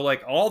child. So,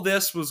 like, all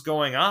this was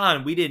going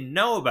on. We didn't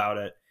know about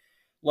it.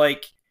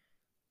 Like,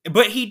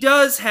 but he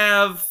does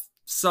have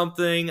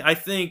something, I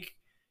think,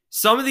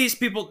 some of these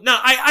people... Now,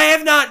 I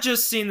have not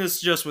just seen this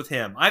just with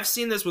him. I've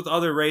seen this with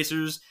other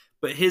racers,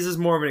 but his is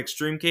more of an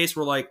extreme case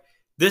where, like,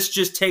 this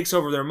just takes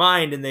over their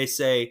mind and they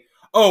say,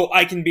 oh,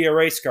 I can be a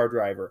race car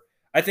driver.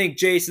 I think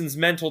Jason's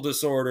mental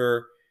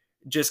disorder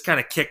just kind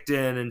of kicked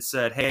in and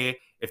said, hey,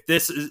 if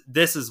this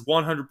is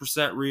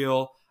 100%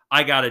 real,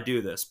 I got to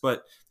do this.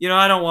 But, you know,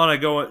 I don't want to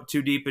go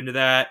too deep into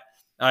that.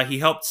 He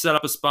helped set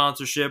up a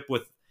sponsorship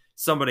with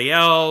somebody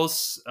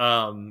else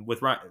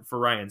for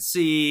Ryan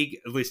Sieg,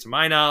 at least to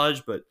my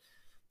knowledge. But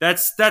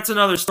that's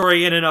another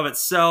story in and of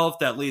itself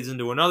that leads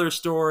into another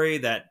story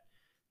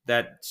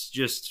that's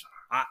just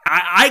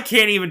I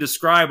can't even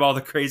describe all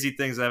the crazy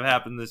things that have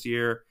happened this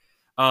year.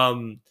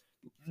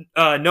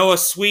 Noah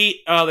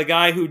Sweet, the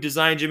guy who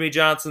designed Jimmy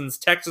Johnson's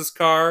Texas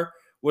car,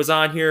 was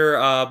on here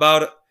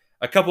about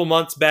a couple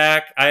months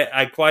back.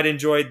 I quite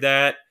enjoyed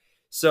that.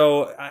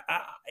 So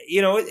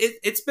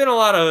it's been a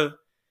lot of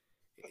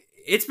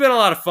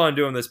fun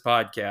doing this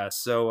podcast.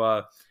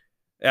 So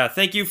yeah,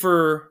 thank you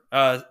for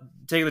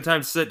taking the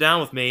time to sit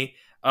down with me.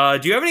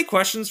 Do you have any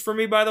questions for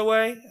me, by the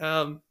way?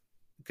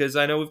 Because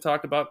I know we've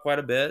talked about quite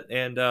a bit,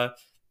 and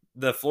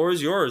the floor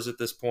is yours at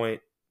this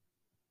point.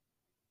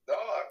 No,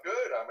 I'm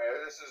good. I mean,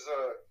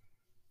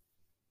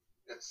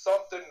 it's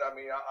something. I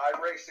mean,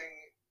 iRacing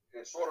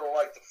is sort of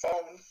like the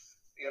phone.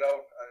 It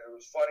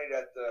was funny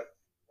that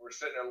we were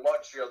sitting at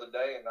lunch the other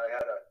day, and I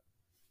had a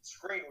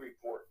screen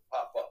report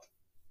pop up,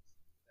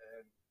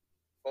 and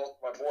both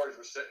my boys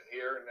were sitting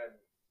here, and then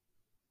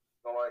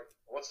they're like,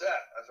 "What's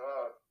that?" I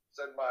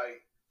said,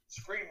 my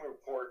screen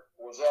report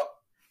was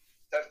up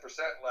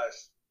 10%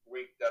 last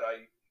week. That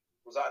I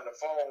was on the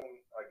phone,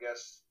 I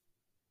guess,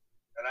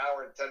 an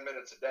hour and 10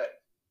 minutes a day.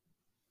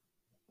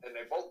 And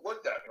they both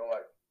looked at me and were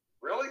like,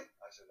 "Really?"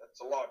 I said,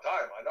 "That's a long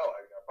time. I know. I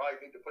probably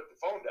need to put the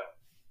phone down."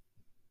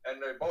 And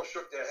they both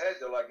shook their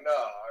head. They're like, "No,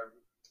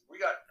 we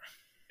got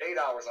 8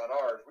 hours on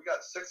ours. We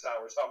got 6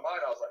 hours on mine."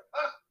 I was like,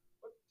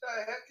 "What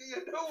the heck are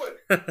you doing?"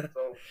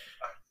 So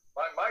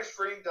my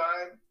screen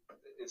time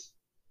is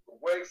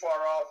way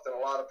far off than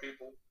a lot of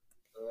people.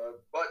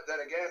 But then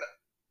again,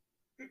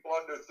 people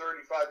under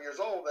 35 years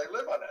old, they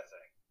live on that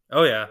thing.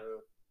 Oh, yeah.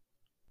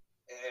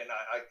 And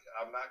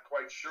I'm not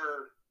quite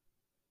sure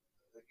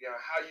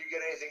how you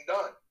get anything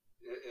done.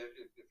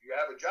 If you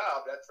have a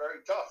job, that's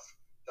very tough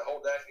to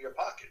hold that in your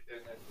pocket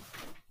and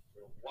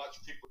watch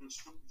people do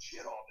stupid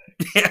shit all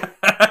day. Yeah.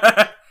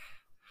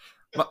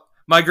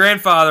 My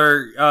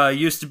grandfather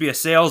used to be a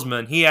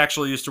salesman. He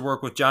actually used to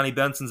work with Johnny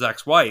Benson's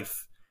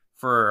ex-wife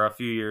for a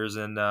few years,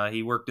 and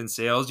he worked in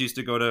sales. Used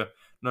to go to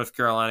North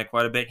Carolina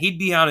quite a bit.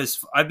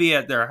 I'd be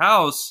at their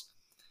house.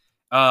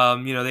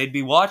 They'd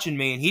be watching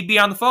me, and he'd be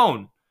on the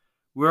phone.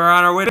 We were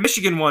on our way to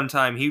Michigan one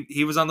time.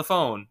 He was on the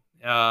phone.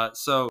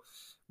 So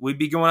we'd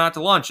be going out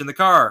to lunch in the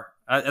car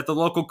at the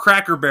local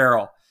Cracker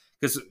Barrel,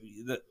 because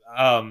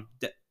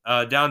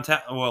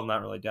downtown, well,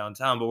 not really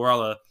downtown, but we're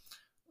all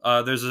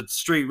there's a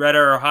street, Red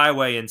Arrow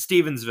Highway in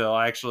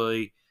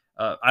Stevensville.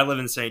 I live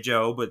in St.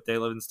 Joe, but they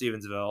live in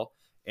Stevensville,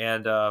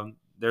 and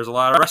there's a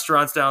lot of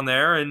restaurants down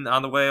there. And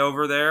on the way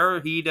over there,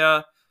 he'd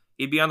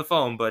be on the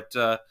phone. But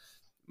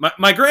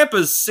my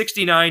grandpa's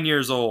 69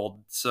 years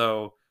old,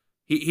 so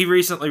he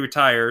recently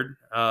retired.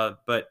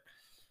 But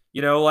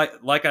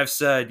like I've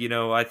said,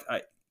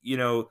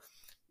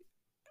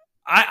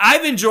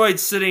 I've enjoyed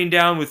sitting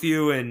down with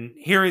you and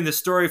hearing the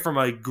story from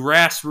a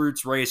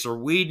grassroots racer.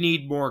 We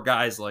need more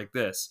guys like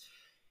this.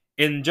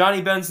 In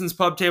Johnny Benson's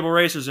Pub Table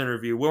Racers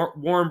interview,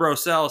 Warren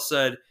Brosell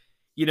said,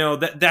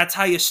 that's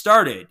how you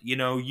started.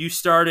 You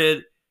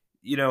started,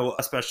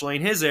 especially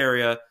in his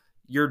area,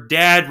 your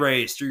dad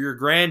raced or your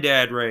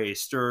granddad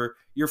raced or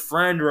your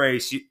friend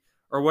raced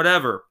or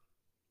whatever.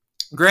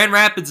 Grand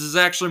Rapids is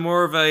actually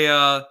more of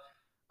a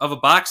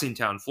boxing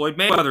town. Floyd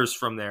Mayweather's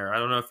from there. I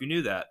don't know if you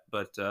knew that,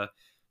 but the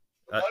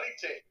money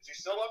team, is he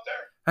still up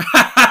there?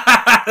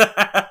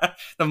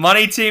 The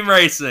money team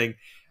racing.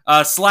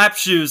 Slap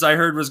Shoes, I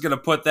heard, was going to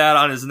put that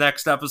on his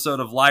next episode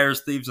of Liars,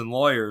 Thieves, and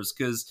Lawyers,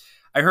 because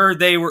I heard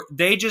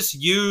they just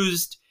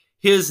used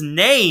his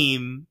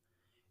name,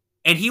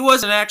 and he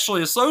wasn't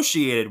actually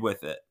associated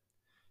with it.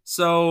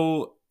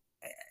 So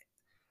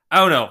I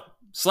don't know.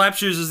 Slap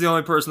Shoes is the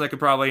only person that could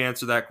probably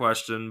answer that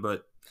question,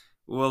 but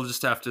we'll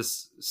just have to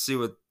see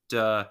what,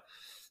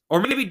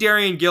 or maybe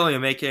Darian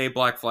Gilliam, aka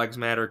Black Flags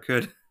Matter,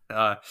 could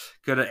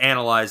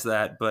analyze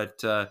that.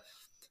 But I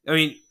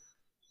mean,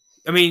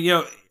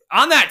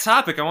 on that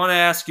topic, I want to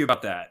ask you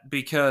about that,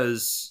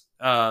 because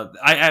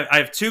I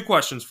have two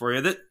questions for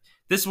you.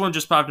 This one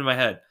just popped in my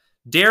head.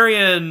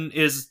 Darian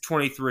is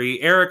 23,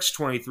 Eric's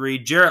 23,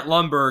 Jarrett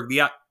Lundberg,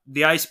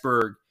 the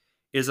Iceberg,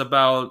 is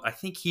about, I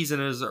think he's in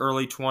his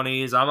early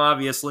 20s. I'm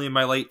obviously in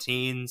my late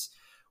teens.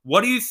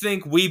 What do you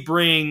think we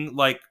bring,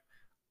 like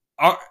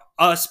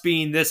us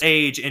being this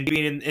age and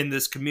being in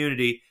this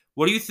community,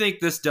 what do you think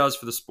this does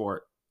for the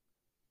sport?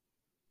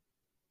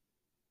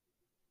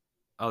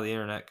 Oh, the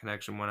internet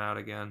connection went out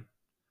again.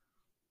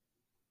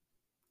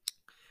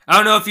 I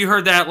don't know if you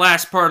heard that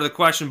last part of the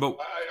question, but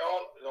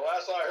the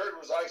last I heard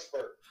was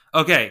Iceberg.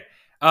 Okay.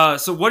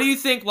 So what do you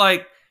think,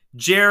 like,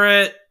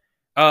 Jarrett,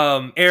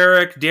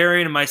 Eric,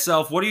 Darian, and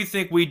myself, what do you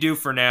think we do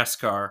for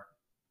NASCAR?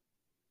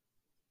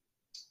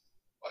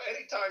 Well,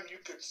 anytime you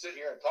could sit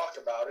here and talk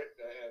about it,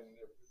 and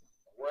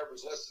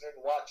whoever's listening,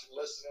 watching,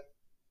 listening,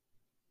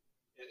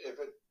 if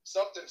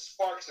something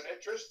sparks an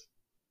interest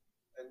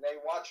and they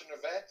watch an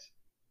event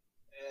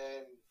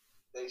and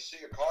they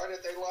see a car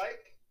that they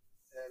like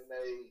and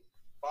they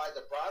buy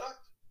the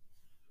product,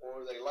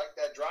 or they like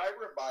that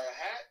driver and buy a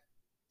hat,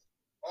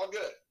 all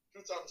good.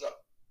 2 thumbs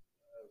up.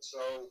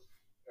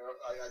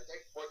 I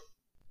think what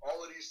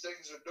all of these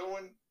things are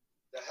doing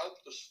to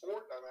help the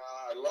sport. I mean,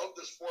 I love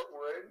the sport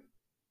we're in,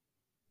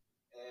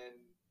 and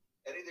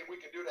anything we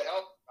can do to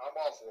help, I'm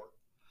all for it.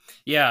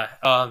 Yeah,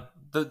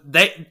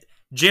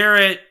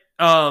 Jarrett,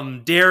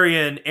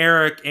 Darian,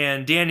 Eric,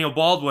 and Daniel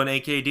Baldwin,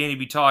 aka Danny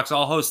B Talks,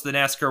 all host the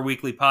NASCAR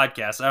Weekly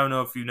podcast. I don't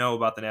know if you know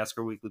about the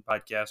NASCAR Weekly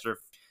podcast or if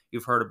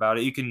you've heard about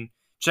it. You can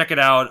check it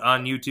out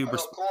on YouTube. I know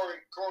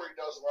Corey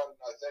does one.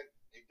 I think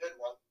he did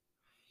one.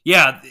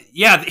 Yeah,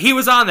 he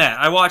was on that.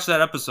 I watched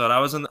that episode. I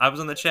was in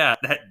the chat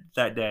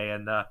that day,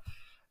 and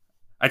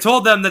I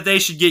told them that they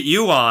should get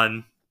you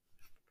on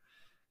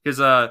because,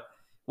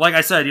 like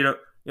I said, you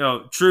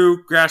know,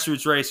 true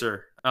grassroots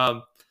racer.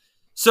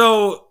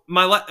 So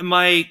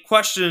my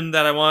question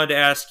that I wanted to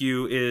ask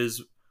you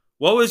is,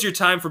 what was your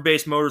time for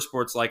base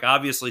motorsports like?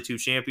 Obviously, 2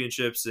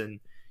 championships, and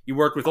you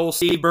worked with old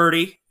Steve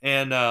Birdie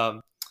and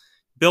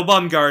Bill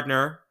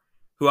Bumgardner,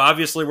 who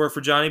obviously worked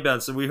for Johnny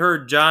Benson. We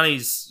heard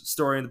Johnny's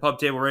story in the Pub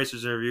Table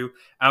Racers interview.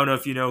 I don't know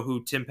if you know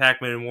who Tim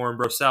Packman and Warren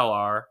Brosell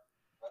are.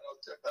 I know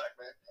Tim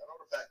Packman. I know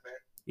the Packman.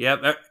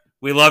 Yep,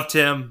 we love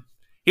Tim.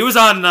 He was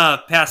on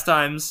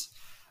Pastimes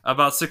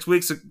about 6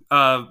 weeks.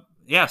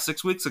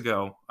 6 weeks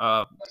ago.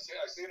 I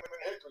seen him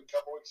in Hickory a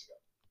couple weeks ago.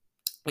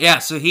 Yeah,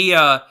 so he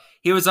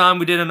was on.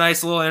 We did a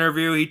nice little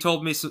interview. He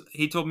told me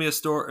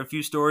a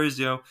few stories,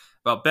 you know,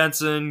 about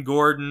Benson,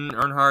 Gordon,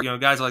 Earnhardt, you know,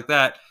 guys like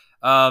that.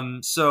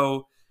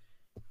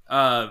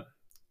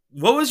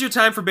 What was your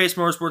time for base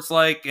motorsports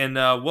like, and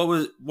what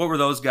were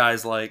those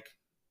guys like?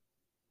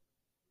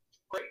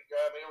 Great.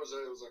 I mean, it was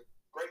a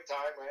great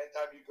time.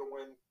 Anytime you can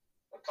win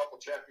a couple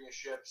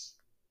championships,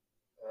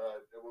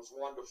 it was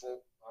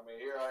wonderful. I mean,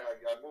 here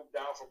I moved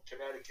down from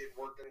Connecticut,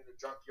 working in the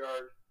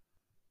junkyard,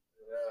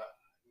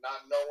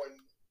 not knowing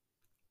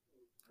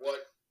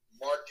what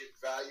market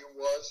value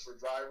was for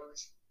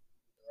drivers.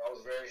 I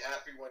was very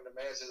happy when the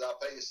man says,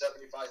 "I'll pay you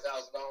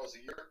 $75,000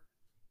 a year."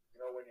 You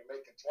know, when you're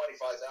making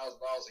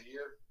 $25,000 a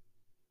year,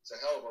 it's a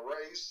hell of a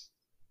raise.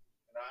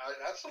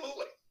 And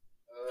absolutely.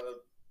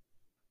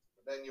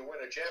 But then you win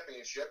a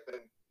championship,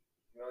 and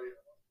you know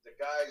the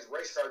guys,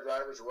 race car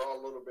drivers, are all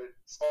a little bit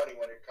funny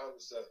when it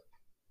comes to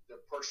the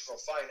personal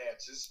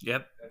finances.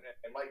 Yep. And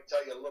they might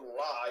tell you a little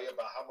lie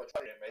about how much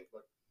money they make,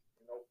 but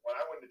you know, when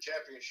I win the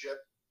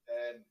championship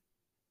and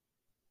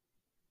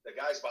the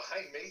guys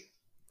behind me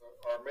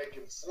are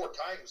making 4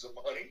 times the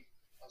money,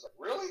 I was like,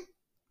 really?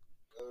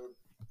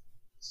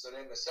 So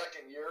then the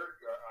second year,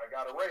 I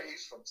got a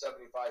raise from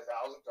 $75,000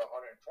 to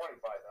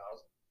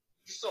 $125,000.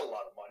 Which is still a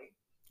lot of money.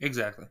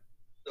 Exactly.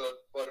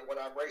 But when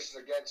I'm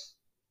racing against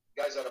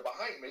guys that are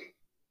behind me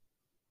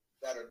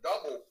that are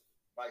double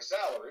my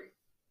salary,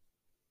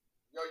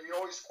 you know, you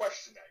always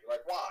question that. You're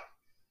like, why?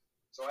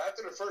 So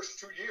after the first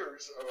 2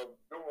 years of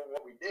doing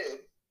what we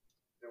did,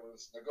 there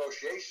was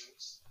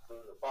negotiations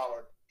for the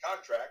following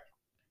contract,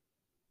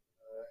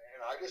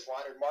 and I just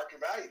wanted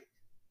market value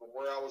from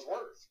where I was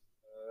worth,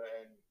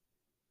 and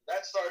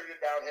that started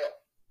it downhill.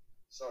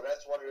 So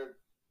that's one of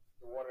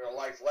the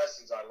life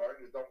lessons I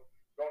learned is don't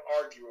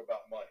argue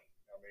about money.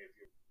 I mean, if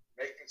you're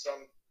making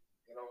some,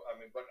 you know, I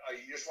mean, but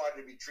you just wanted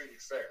to be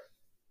treated fair.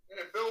 And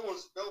Bill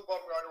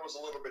Bumgarner was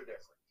a little bit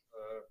different.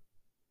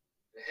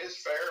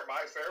 His fare,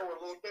 my fare were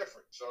a little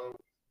different. So,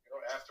 you know,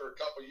 after a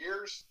couple of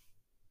years,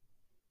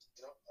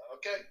 you know,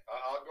 okay,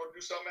 I'll go do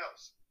something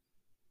else.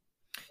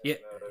 Yeah,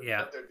 and,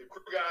 yeah. The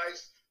crew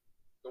guys,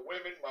 the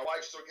women, my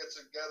wife still gets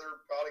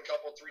together probably 3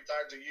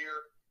 times a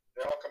year.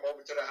 They all come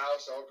over to the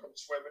house. They all come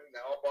swimming. They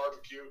all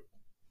barbecue.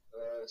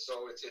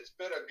 So it's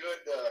been a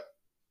good.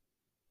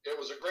 It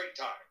was a great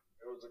time.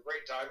 It was a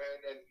great time,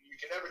 and you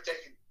can never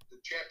take the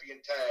champion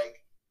tag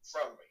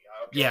from me.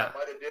 I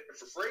might have did it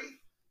for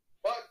free,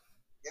 but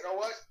you know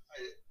what?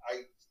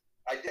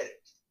 I did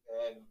it,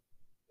 and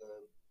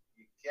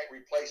you can't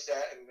replace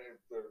that. And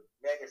the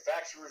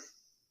manufacturers,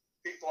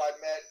 people I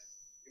met,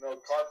 you know,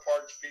 car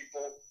parts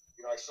people.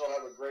 You know, I still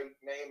have a great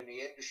name in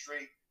the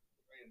industry,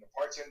 in the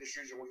parts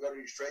industries. And we go to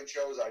these trade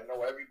shows, I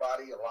know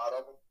everybody, a lot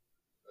of them.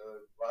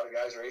 A lot of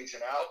guys are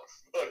aging out,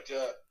 but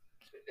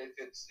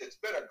it's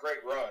been a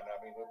great run.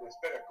 I mean, it's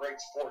been a great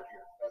sport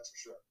here, that's for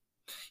sure.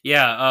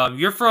 Yeah,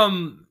 you're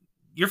from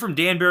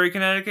Danbury,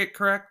 Connecticut,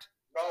 correct?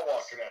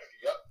 Norwalk, Connecticut.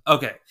 Yep.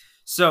 Okay,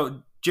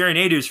 so Jerry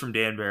Nadeau's from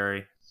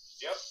Danbury.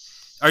 Yep.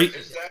 Are you?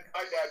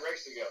 My dad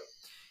raced together.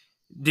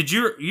 Did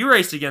you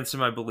raced against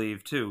him? I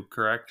believe too,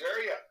 correct?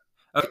 Jerry,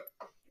 yeah. Okay.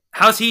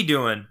 How's he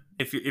doing?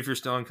 If you're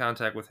still in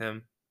contact with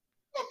him?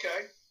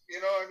 Okay. You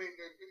know, I mean,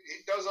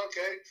 he does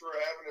okay for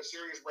having a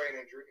serious brain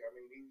injury. I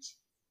mean, he's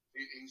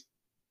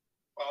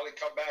probably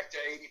come back to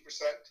 80%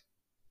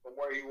 from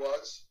where he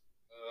was.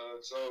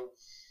 So,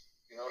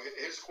 you know,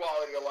 his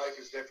quality of life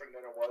is different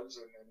than it was,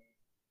 and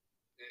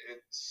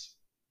it's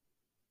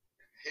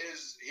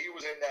he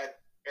was in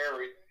that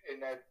area, in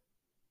that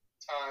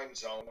time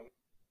zone.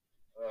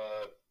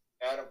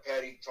 Adam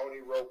Petty,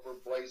 Tony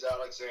Roper, Blaze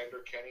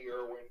Alexander, Kenny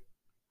Irwin.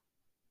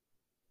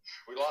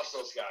 We lost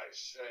those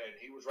guys, and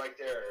he was right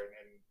there.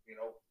 And you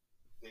know,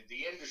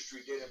 the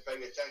industry didn't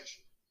pay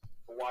attention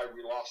to why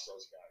we lost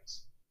those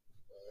guys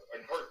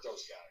and hurt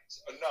those guys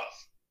enough.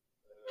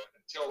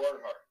 until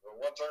Earnhardt.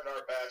 Once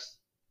Earnhardt passed,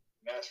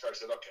 NASCAR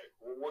said, okay,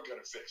 we're going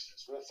to fix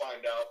this. We'll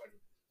find out, and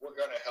we're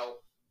going to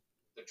help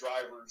the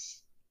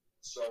drivers.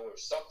 So if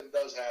something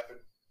does happen,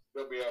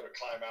 they'll be able to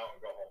climb out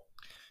and go home.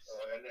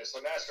 And so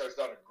NASCAR's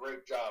done a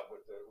great job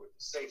with the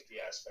safety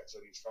aspects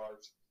of these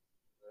cars.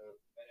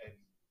 And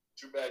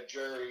too bad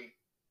Jerry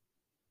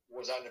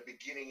was on the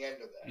beginning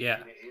end of that.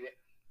 Yeah.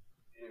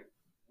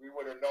 We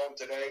would have known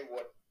today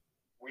what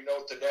we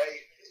know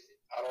today.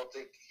 I don't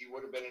think he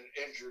would have been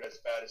injured as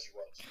bad as he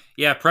was.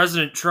 Yeah,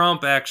 President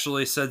Trump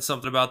actually said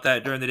something about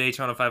that during the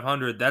Daytona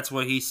 500. That's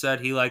what he said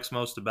he likes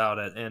most about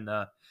it. And,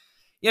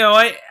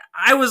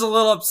 I was a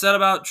little upset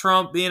about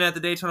Trump being at the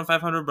Daytona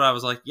 500, but I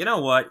was like, you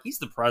know what? He's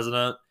the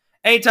president.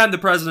 Anytime the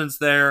president's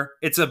there,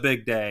 it's a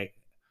big day.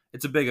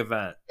 It's a big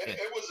event.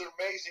 It was an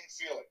amazing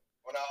feeling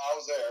when I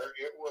was there.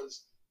 It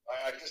was,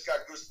 I just got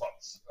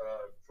goosebumps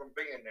from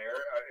being there.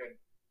 And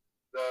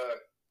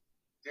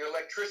the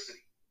electricity.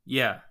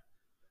 Yeah.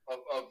 Of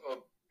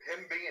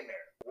him being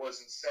there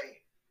was insane.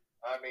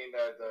 I mean,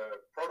 the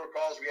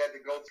protocols we had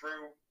to go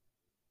through.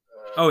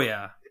 Oh,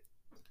 yeah.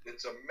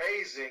 It's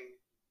amazing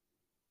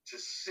to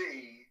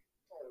see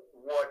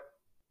what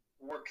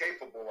we're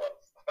capable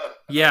of.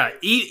 Yeah,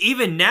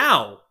 even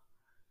now.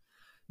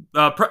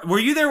 Were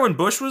you there when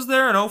Bush was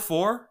there in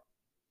 2004?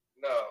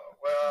 No.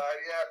 Well,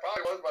 yeah,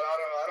 probably was, but I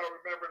don't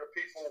remember the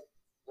people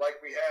like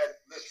we had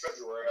this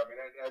February. I mean,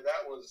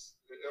 it was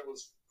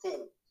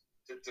cool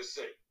to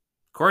see.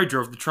 Corey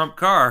drove the Trump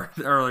car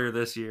earlier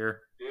this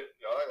year. Yeah.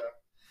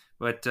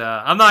 But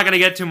I'm not going to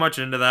get too much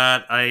into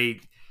that.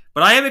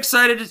 But I am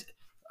excited.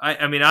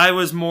 I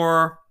was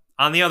more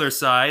on the other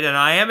side, and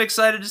I am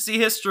excited to see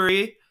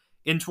history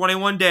in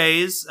 21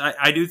 days.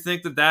 I do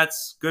think that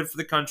that's good for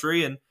the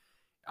country, and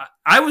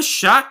I was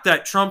shocked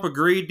that Trump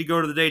agreed to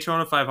go to the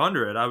Daytona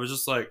 500. I was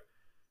just like,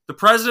 the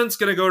president's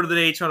going to go to the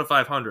Daytona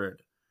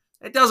 500.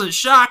 It doesn't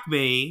shock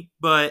me,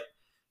 but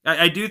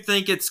I do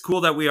think it's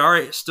cool that we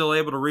are still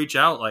able to reach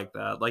out like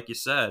that, like you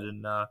said.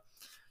 And,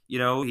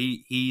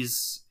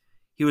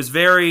 he was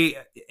very,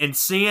 and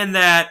seeing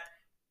that,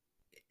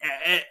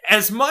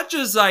 as much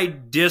as I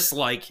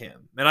dislike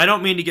him, and I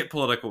don't mean to get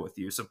political with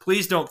you, so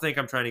please don't think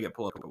I'm trying to get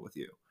political with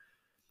you,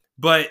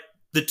 but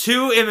the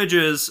two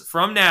images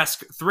from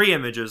NASCAR, three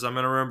images I'm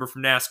going to remember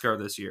from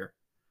NASCAR this year: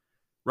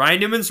 Ryan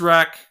Newman's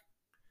wreck,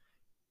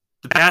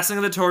 the passing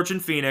of the torch in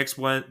Phoenix,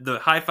 when the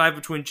high five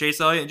between Chase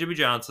Elliott and Jimmy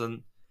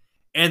Johnson,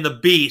 and the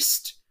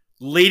Beast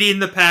leading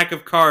the pack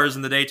of cars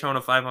in the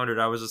Daytona 500.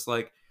 I was just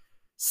like,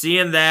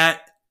 seeing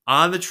that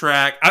on the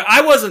track.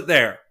 I wasn't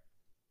there.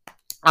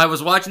 I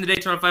was watching the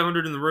Daytona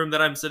 500 in the room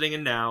that I'm sitting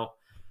in now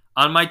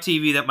on my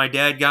TV that my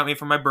dad got me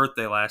for my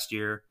birthday last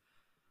year.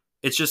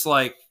 It's just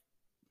like,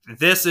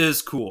 this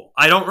is cool.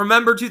 I don't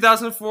remember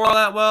 2004 all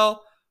that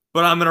well,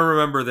 but I'm going to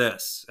remember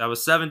this. I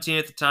was 17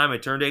 at the time. I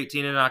turned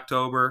 18 in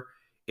October.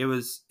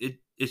 It's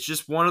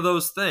just one of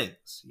those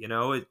things,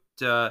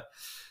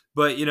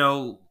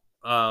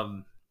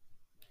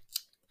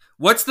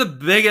 what's the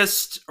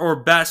biggest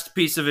or best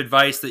piece of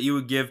advice that you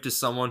would give to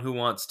someone who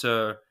wants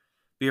to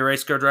be a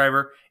race car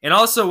driver? And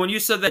also, when you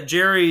said that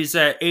Jerry's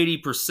at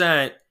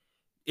 80%,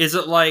 is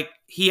it like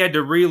he had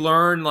to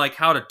relearn like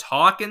how to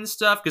talk and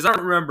stuff? Because I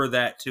don't remember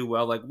that too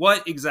well. Like,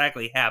 what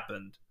exactly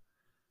happened?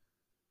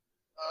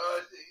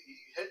 He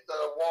hit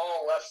the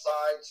wall left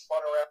side,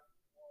 spun around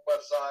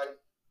left side.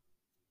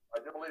 I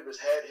do believe his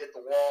head hit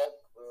the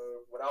wall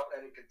without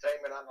any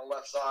containment on the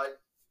left side.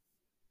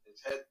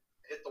 His head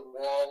hit the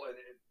wall, and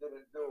it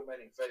didn't do him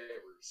any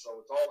favors. So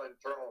it's all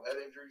internal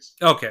head injuries.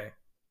 Okay.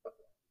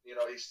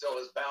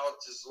 His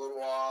balance is a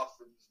little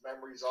off, and his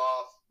memory's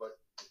off, but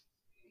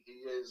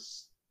he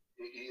is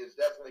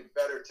definitely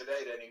better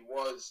today than he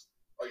was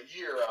a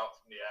year out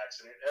from the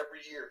accident.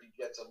 Every year he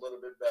gets a little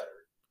bit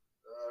better.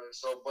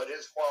 But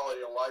his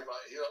quality of life,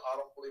 I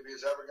don't believe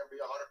he's ever going to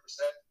be 100%.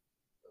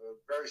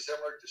 Very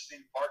similar to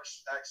Steve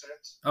Park's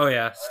accidents. Oh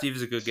yeah,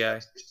 Steve's a good guy.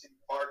 Steve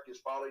Park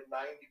is probably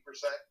 90%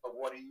 of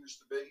what he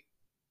used to be,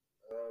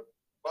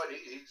 but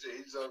he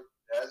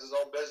has his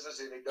own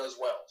business and he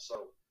does well.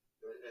 So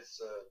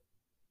it's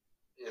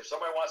if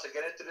somebody wants to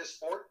get into this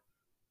sport,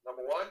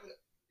 number one,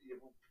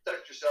 you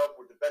protect yourself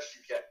with the best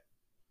you can.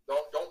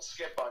 Don't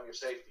skip on your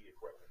safety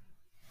equipment.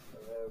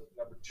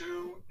 Number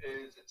two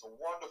is it's a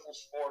wonderful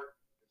sport.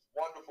 There's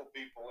wonderful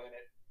people in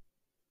it.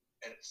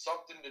 And it's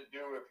something to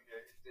do if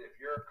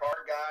you're a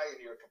car guy and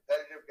you're a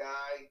competitive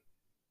guy.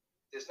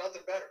 There's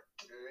nothing better.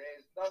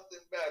 There's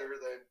nothing better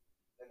than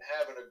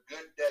having a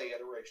good day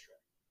at a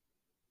racetrack.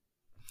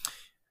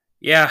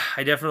 Yeah,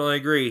 I definitely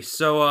agree.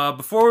 So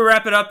before we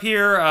wrap it up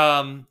here,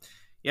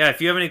 if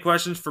you have any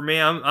questions for me,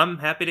 I'm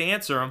happy to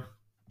answer them.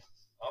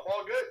 I'm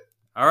all good.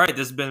 All right,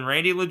 this has been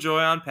Randy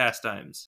LaJoie on Pastimes.